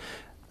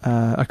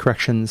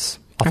corrections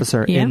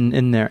officer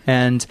in there,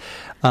 and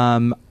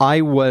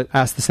I would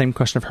ask the same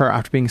question of her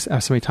after being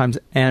asked so many times,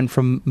 and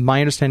from my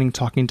understanding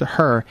talking to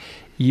her,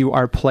 you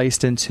are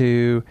placed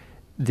into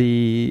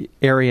the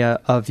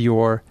area of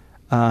your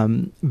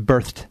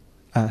birthed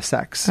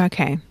sex.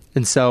 Okay.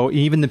 And so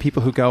even the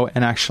people who go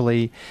and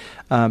actually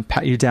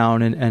pat you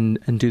down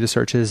and do the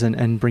searches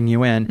and bring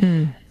you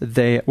in,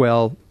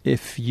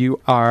 if you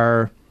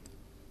are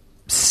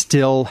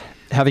still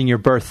having your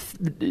birth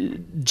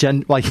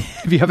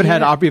if you haven't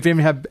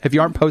had if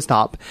you aren't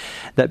post-op,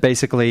 that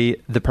basically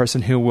the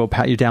person who will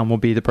pat you down will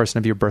be the person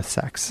of your birth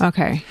sex.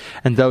 Okay.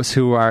 And those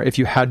who are, if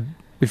you've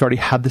already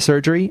had the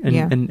surgery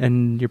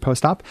and you're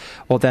post-op,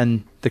 well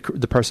then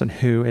the person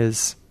who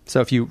is, so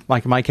if you,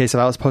 like in my case, if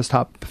I was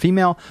post-op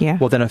female,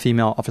 well then a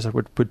female officer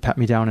would pat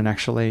me down and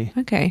actually.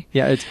 Okay.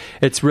 Yeah,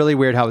 it's really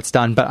weird how it's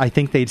done, but I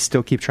think they'd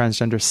still keep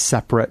transgender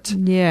separate.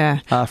 Yeah.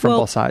 From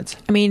both sides.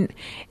 I mean,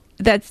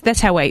 that's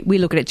how we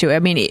look at it too. I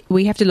mean,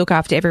 we have to look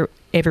after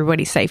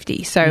everybody's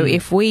safety. So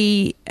if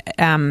we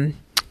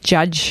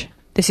judge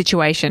the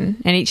situation,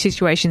 and each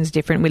situation is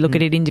different. We look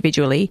at it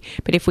individually,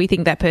 but if we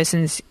think that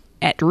person's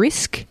at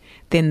risk,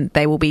 then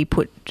they will be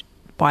put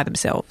by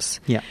themselves.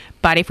 Yeah.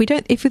 But if we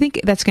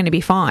think that's going to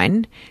be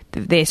fine,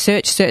 they're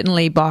searched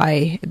certainly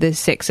by the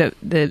sex of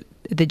the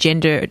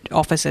gender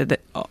officer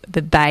that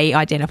they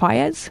identify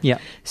as. Yeah.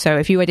 So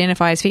if you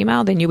identify as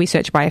female, then you'll be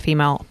searched by a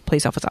female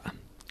police officer.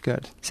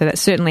 Good. So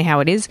that's certainly how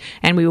it is,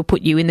 and we will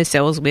put you in the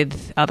cells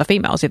with other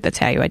females if that's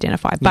how you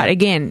identify. But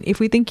again, if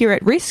we think you're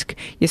at risk,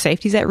 your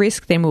safety's at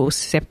risk, then we'll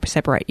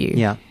separate you.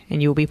 Yeah.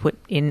 And you'll be put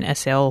in a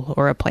cell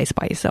or a place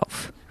by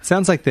yourself.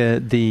 Sounds like the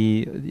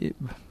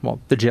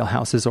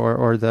jailhouses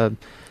or the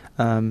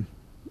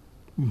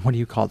what do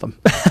you call them?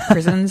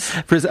 Prisons.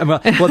 The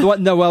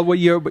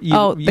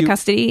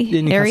custody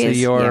in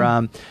areas, custody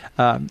or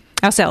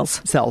our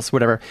cells. Cells,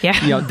 whatever.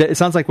 Yeah. It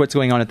sounds like what's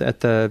going on at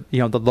the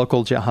the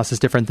local jailhouse is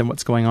different than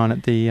what's going on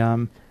at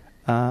the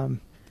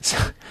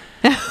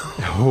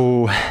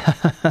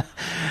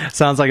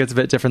sounds like it's a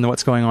bit different than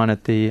what's going on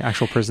at the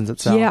actual prisons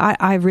itself. Yeah,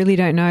 I really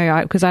don't know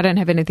because I don't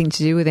have anything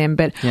to do with them.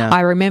 But I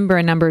remember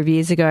a number of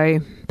years ago,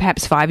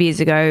 perhaps 5 years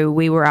ago,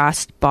 we were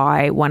asked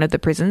by one of the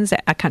prisons,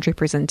 a country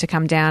prison, to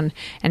come down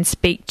and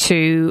speak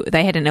to.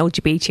 They had an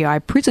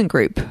LGBTI prison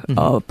group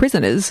of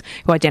prisoners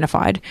who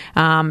identified,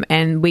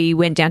 and we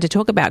went down to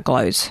talk about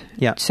GLLOs.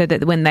 Yeah. So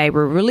that when they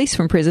were released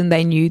from prison,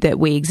 they knew that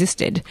we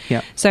existed.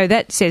 Yeah. So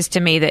that says to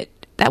me that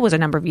was a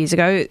number of years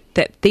ago,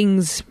 that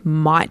things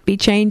might be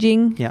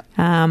changing. Yeah.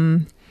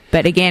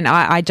 But again,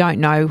 I don't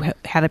know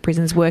how the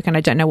prisons work, and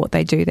I don't know what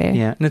they do there.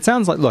 Yeah. And it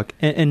sounds like, look,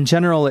 in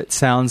general, it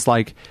sounds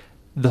like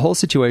the whole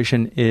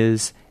situation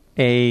is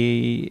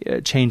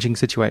a changing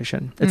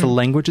situation. It's a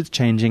language that's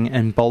changing,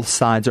 and both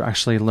sides are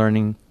actually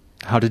learning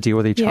how to deal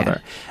with each other.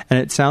 And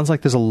it sounds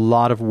like there's a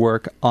lot of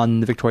work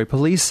on the Victoria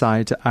Police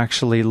side to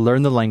actually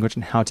learn the language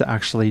and how to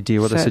actually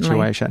deal with the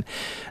situation.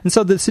 And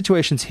so the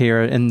situations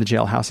here in the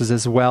jailhouses,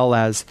 as well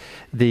as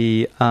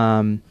the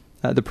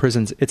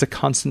prisons, it's a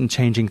constant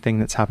changing thing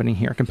that's happening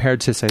here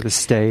compared to, say, the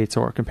States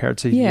or compared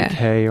to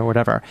UK or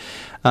whatever.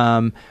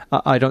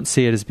 I don't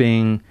see it as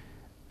being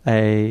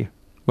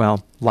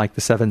like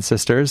the Seven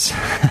Sisters.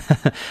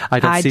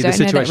 I don't see the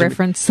situation. Know that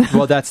reference.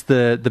 Well, that's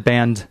the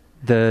band,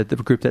 the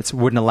group that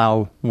wouldn't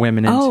allow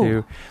women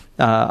into.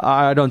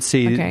 I don't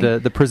see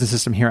the prison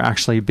system here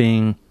actually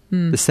being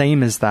the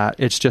same as that.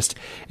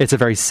 It's a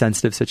very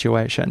sensitive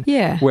situation.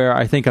 Yeah. Where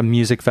I think a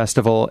music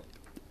festival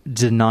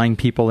denying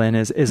people in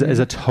is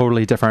a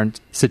totally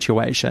different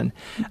situation.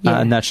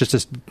 And that's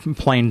just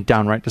plain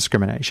downright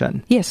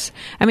discrimination. Yes.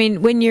 I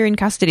mean, when you're in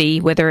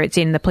custody, whether it's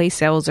in the police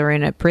cells or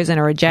in a prison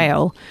or a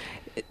jail,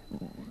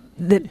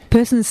 the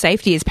person's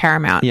safety is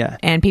paramount,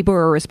 and people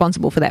are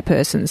responsible for that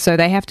person. So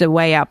they have to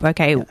weigh up,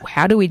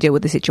 how do we deal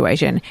with the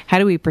situation? How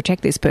do we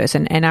protect this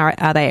person? And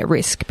are they at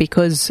risk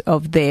because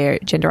of their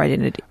gender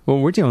identity? Well,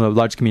 we're dealing with a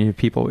large community of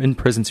people in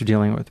prisons who are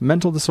dealing with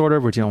mental disorder.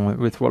 We're dealing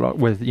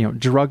with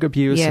drug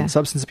abuse and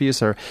substance abuse,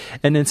 so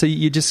it's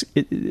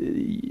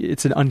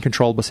an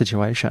uncontrollable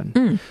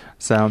situation.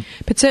 So,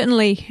 but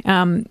certainly,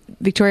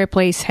 Victoria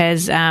Police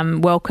has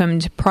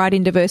welcomed Pride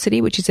in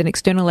Diversity, which is an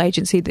external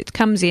agency that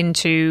comes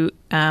into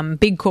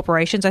big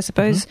corporations, I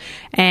suppose,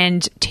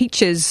 and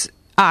teaches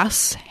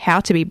us how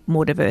to be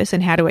more diverse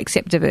and how to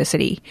accept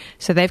diversity.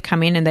 So they've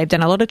come in and they've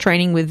done a lot of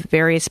training with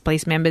various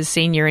police members,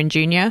 senior and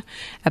junior,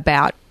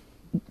 about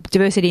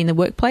diversity in the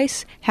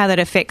workplace, how that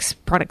affects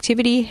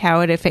productivity,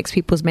 how it affects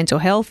people's mental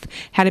health,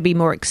 how to be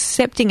more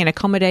accepting and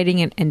accommodating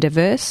and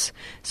diverse.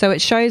 So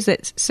it shows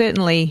that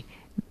certainly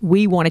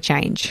we want to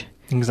change.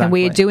 Exactly. And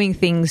we are doing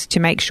things to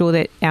make sure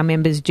that our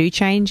members do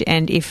change.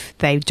 And if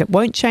they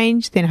won't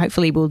change, then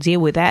hopefully we'll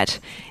deal with that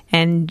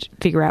and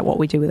figure out what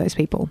we do with those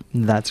people.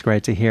 That's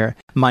great to hear.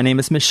 My name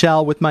is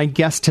Michelle with my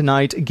guest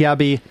tonight,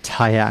 Gabby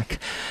Tyack.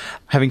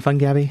 Having fun,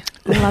 Gabby?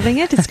 Loving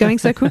it. It's going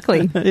so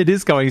quickly. It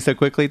is going so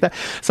quickly.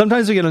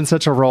 Sometimes we get on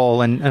such a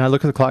roll and I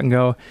look at the clock and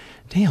go,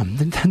 damn,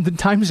 the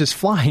time's just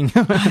flying.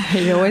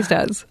 It always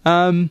does.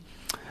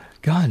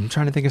 God, I'm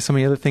trying to think of so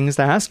many other things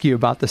to ask you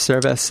about the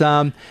service.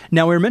 Now,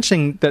 we were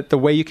mentioning that the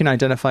way you can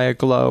identify a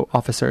GLLO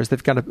officer is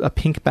they've got a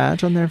pink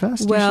badge on their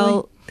vest. Well,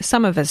 usually?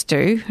 Some of us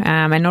do,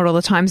 and not all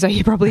the time. So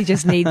you probably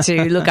just need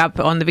to look up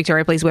on the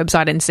Victoria Police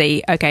website and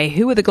see, okay,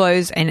 who are the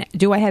GLLOs and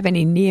do I have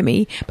any near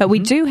me? But we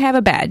do have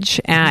a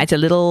badge. It's a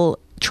little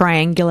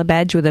triangular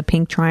badge with a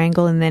pink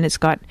triangle, and then it's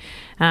got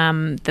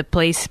the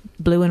police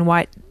blue and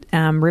white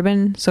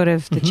ribbon, sort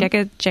of the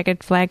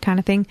checkered flag kind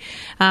of thing.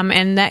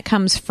 And that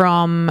comes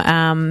from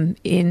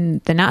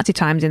in the Nazi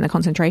times in the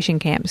concentration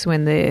camps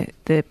when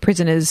the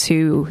prisoners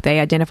who they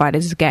identified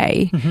as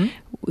gay,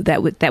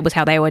 that was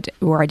how they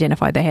were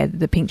identified. They had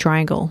the pink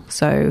triangle.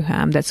 So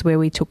that's where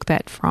we took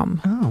that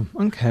from. Oh,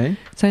 okay.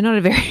 So not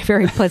a very,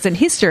 very pleasant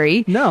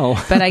history. No.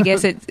 But I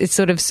guess it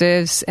sort of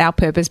serves our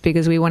purpose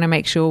because we want to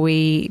make sure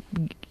we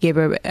give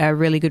a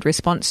really good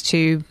response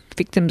to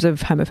victims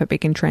of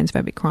homophobic and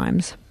transphobic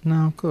crimes.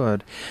 No,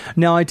 good.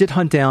 Now, I did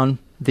hunt down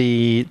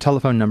the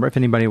telephone number, if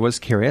anybody was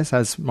curious,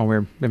 as while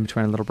we're in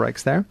between little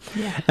breaks there.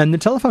 Yeah. And the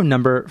telephone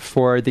number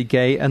for the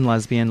Gay and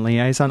Lesbian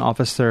Liaison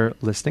Officer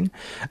listing,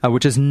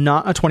 which is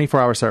not a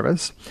 24-hour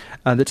service.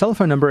 The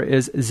telephone number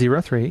is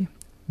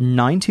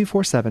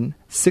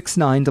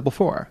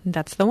 03-9247-6944.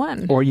 That's the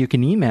one. Or you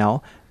can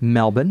email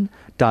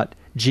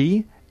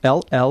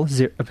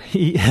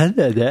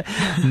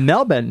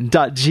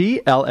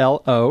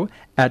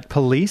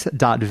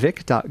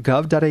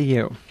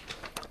melbourne.gllo@police.vic.gov.au.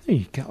 There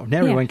you go. Now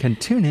everyone can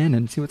tune in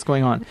and see what's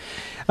going on.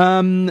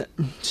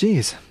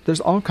 Geez,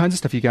 there's all kinds of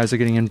stuff you guys are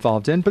getting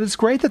involved in, but it's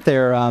great that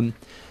they're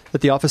that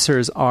the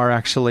officers are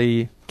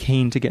actually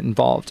keen to get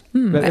involved.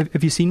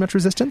 Have you seen much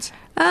resistance?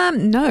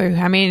 No.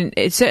 I mean,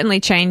 it's certainly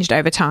changed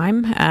over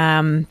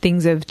time.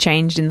 Things have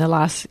changed in the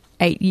last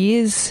 8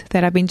 years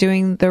that I've been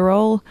doing the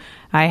role.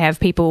 I have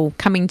people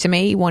coming to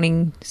me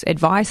wanting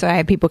advice. I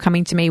have people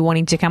coming to me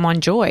wanting to come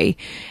on Joy,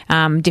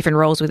 different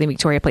roles within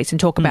Victoria Police, and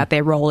talk about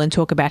their role and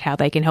talk about how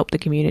they can help the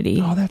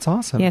community. Oh, that's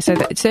awesome. Yeah, so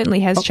it certainly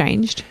has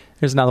changed.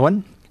 Here's another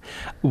one.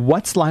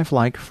 What's life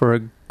like for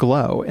a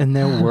GLLO in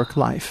their work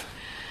life?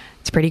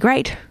 It's pretty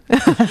great.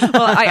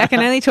 Well, I can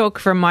only talk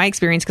from my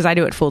experience because I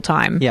do it full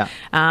time. Yeah.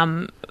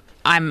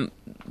 I'm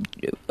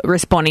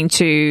responding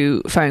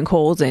to phone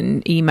calls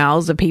and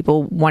emails of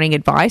people wanting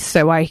advice,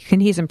 so I can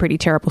hear some pretty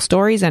terrible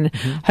stories, and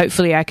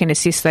hopefully I can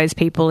assist those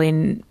people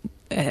in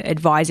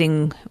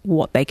advising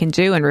what they can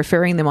do and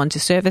referring them onto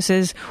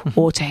services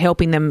or to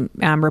helping them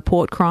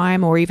report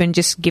crime, or even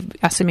just give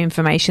us some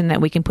information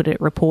that we can put a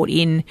report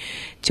in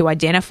to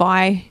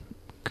identify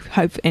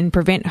and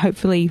prevent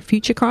hopefully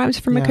future crimes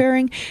from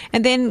occurring.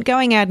 And then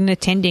going out and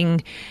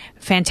attending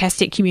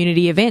fantastic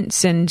community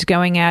events and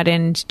going out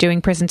and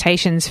doing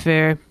presentations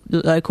for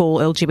local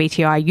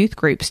LGBTI youth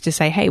groups to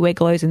say, hey, we're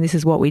GLLOs and this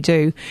is what we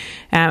do.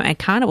 And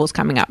Carnival's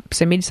coming up.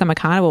 So Midsummer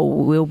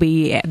Carnival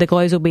the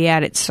GLLOs will be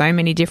out at so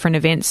many different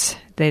events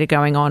that are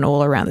going on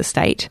all around the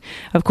state.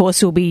 Of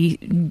course, we'll be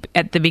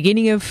at the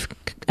beginning of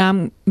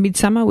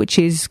Midsummer, which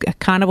is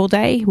Carnival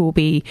Day. We'll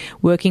be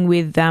working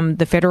with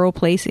the Federal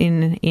Police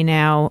in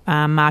our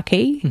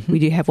marquee. We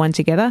do have one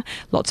together.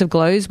 Lots of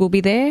GLLOs will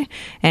be there,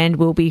 and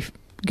we'll be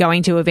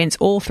going to events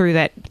all through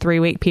that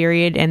 3-week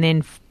period, and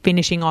then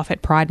finishing off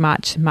at Pride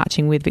March,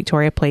 marching with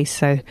Victoria Police.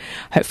 So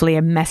hopefully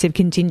a massive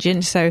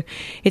contingent. So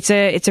it's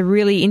a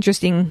really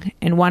interesting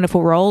and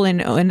wonderful role.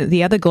 And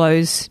the other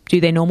GLLOs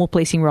do their normal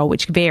policing role,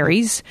 which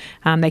varies.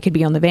 They could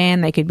be on the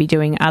van, they could be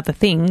doing other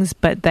things,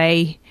 but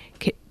they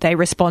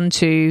respond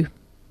to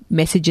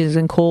messages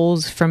and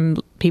calls from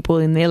people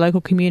in their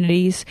local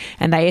communities,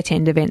 and they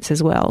attend events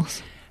as well.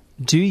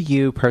 Do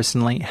you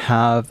personally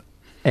have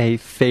a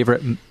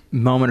favorite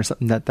moment or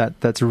something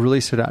that's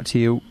really stood out to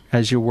you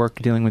as you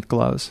work dealing with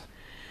GLLOs?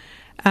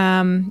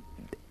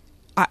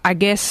 I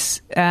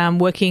guess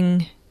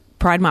working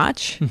Pride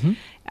March,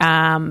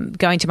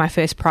 going to my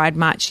first Pride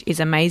March is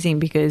amazing,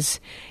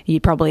 because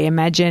you'd probably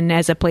imagine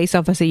as a police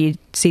officer you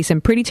see some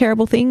pretty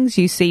terrible things.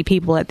 You see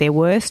people at their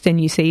worst, and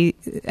you see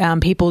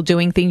people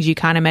doing things you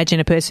can't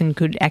imagine a person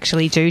could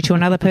actually do to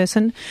another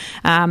person.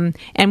 And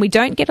we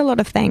don't get a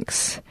lot of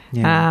thanks.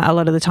 A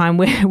lot of the time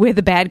we're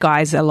the bad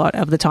guys a lot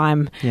of the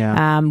time.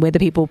 We're the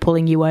people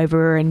pulling you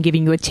over and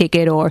giving you a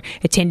ticket or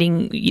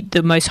attending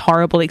the most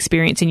horrible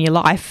experience in your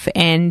life,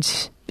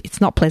 and it's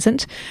not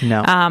pleasant.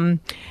 No.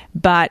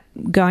 But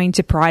going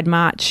to Pride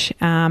March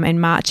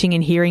and marching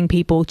and hearing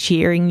people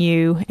cheering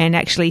you and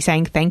actually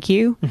saying thank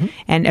you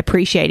and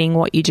appreciating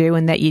what you do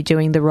and that you're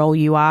doing the role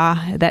you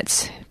are,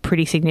 that's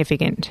pretty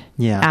significant.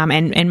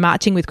 And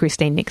marching with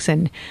Christine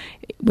Nixon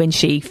when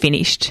she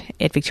finished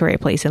at Victoria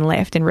Police and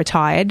left and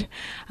retired,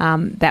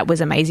 that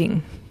was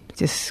amazing,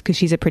 just because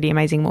she's a pretty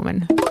amazing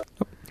woman.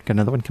 Got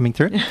another one coming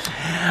through.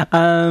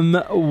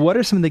 What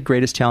are some of the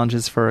greatest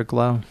challenges for a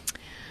GLLO?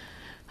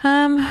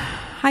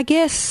 I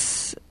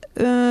guess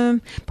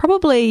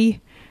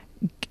probably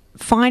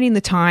finding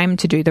the time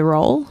to do the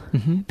role,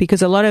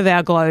 because a lot of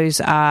our GLLOs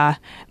are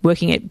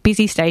working at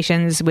busy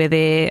stations where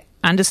they're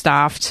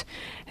understaffed.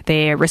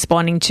 They're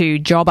responding to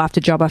job after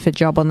job after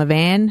job on the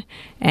van,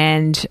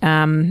 and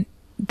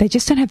they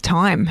just don't have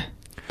time.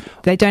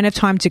 They don't have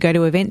time to go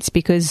to events,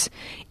 because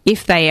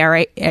if they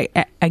are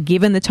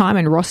given the time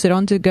and rostered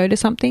on to go to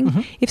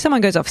something, if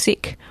someone goes off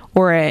sick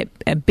or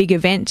a big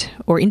event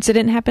or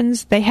incident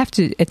happens, they have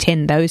to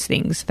attend those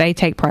things. They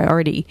take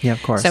priority. Yeah,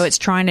 of course. So it's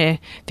trying to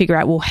figure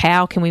out, well,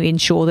 how can we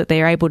ensure that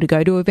they're able to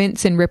go to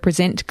events and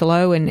represent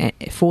GLLO and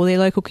for their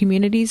local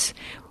communities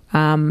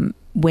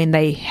when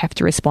they have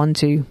to respond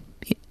to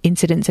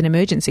incidents and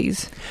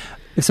emergencies.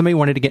 If somebody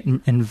wanted to get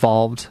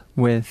involved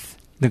with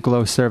the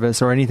GLLO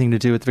service or anything to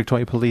do with the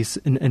Victoria Police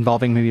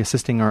involving maybe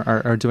assisting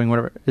or doing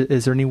whatever,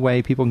 is there any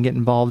way people can get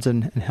involved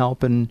and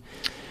help and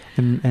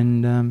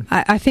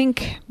I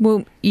think,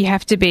 well, you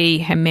have to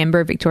be a member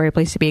of Victoria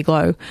Police to be a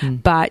GLLO,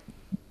 but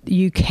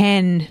you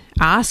can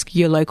ask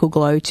your local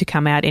GLLO to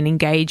come out and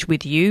engage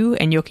with you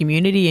and your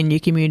community and your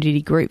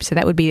community group. So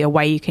that would be a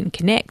way you can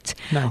connect.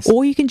 Nice.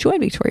 Or you can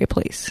join Victoria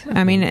Police.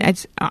 I mean,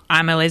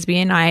 I'm a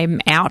lesbian. I'm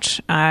out.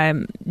 I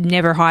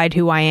never hide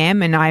who I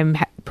am, and I'm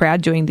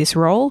proud doing this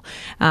role,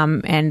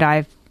 and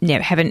I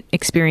haven't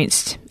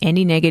experienced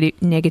any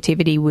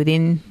negativity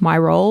within my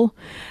role.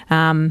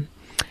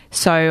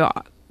 So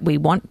we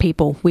want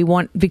people.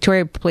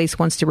 Victoria Police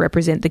wants to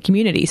represent the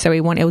community, so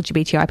we want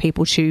LGBTI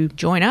people to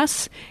join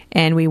us,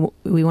 and we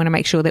want to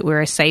make sure that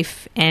we're a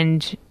safe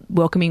and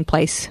welcoming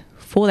place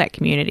for that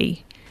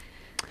community.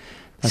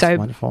 That's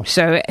wonderful.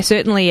 So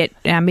certainly at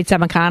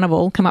Midsummer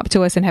Carnival, come up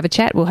to us and have a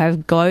chat. We'll have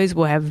GLLOs,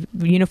 we'll have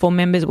uniform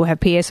members, we'll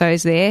have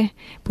PSOs there.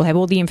 We'll have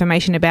all the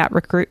information about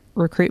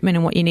recruitment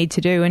and what you need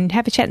to do, and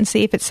have a chat and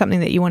see if it's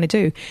something that you want to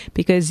do,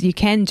 because you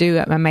can do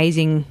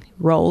amazing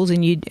roles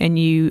and you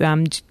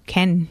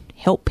can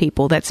help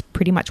people. That's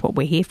pretty much what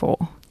we're here for.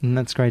 And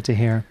that's great to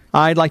hear.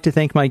 I'd like to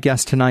thank my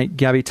guest tonight,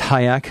 Gabby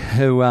Tayak,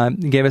 who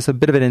gave us a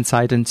bit of an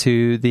insight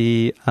into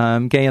the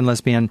gay and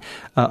lesbian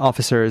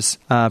officers,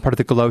 part of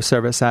the GLLO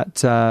service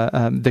at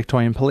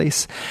Victorian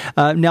Police.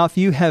 Now, if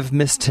you have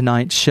missed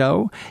tonight's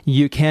show,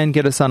 you can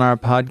get us on our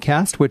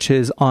podcast, which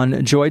is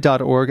on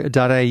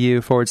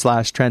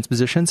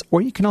joy.org.au/transpositions,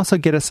 or you can also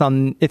get us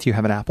on, if you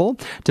have an Apple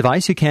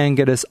device, you can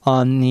get us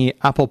on the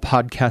Apple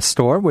Podcast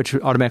Store, which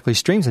automatically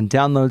streams and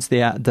downloads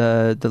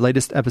the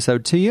latest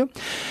episode to you.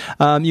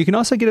 You can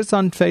also get us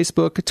on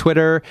Facebook,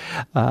 Twitter,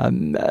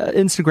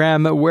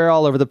 Instagram. We're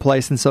all over the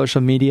place in social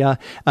media.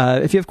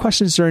 If you have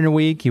questions during the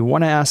week, you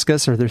want to ask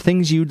us, or there are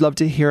things you'd love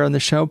to hear on the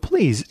show,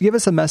 please give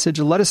us a message.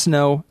 Let us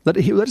know. Let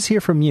us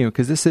hear from you,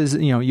 because this is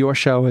your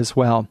show as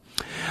well.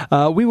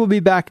 We will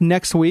be back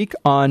next week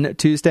on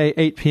Tuesday,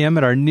 8 p.m.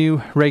 at our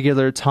new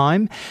regular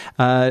time.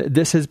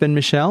 This has been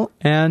Michelle,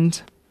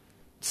 and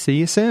see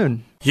you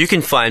soon. You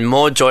can find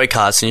more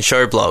Joycasts and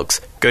show blogs.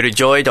 Go to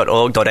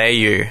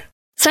joy.org.au.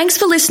 Thanks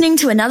for listening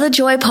to another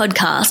Joy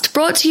podcast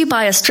brought to you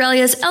by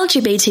Australia's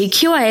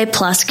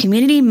LGBTQIA+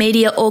 community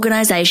media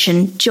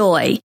organisation,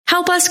 Joy.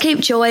 Help us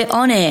keep Joy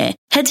on air.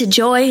 Head to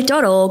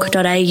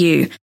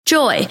joy.org.au.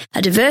 Joy,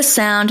 a diverse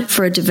sound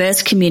for a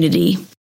diverse community.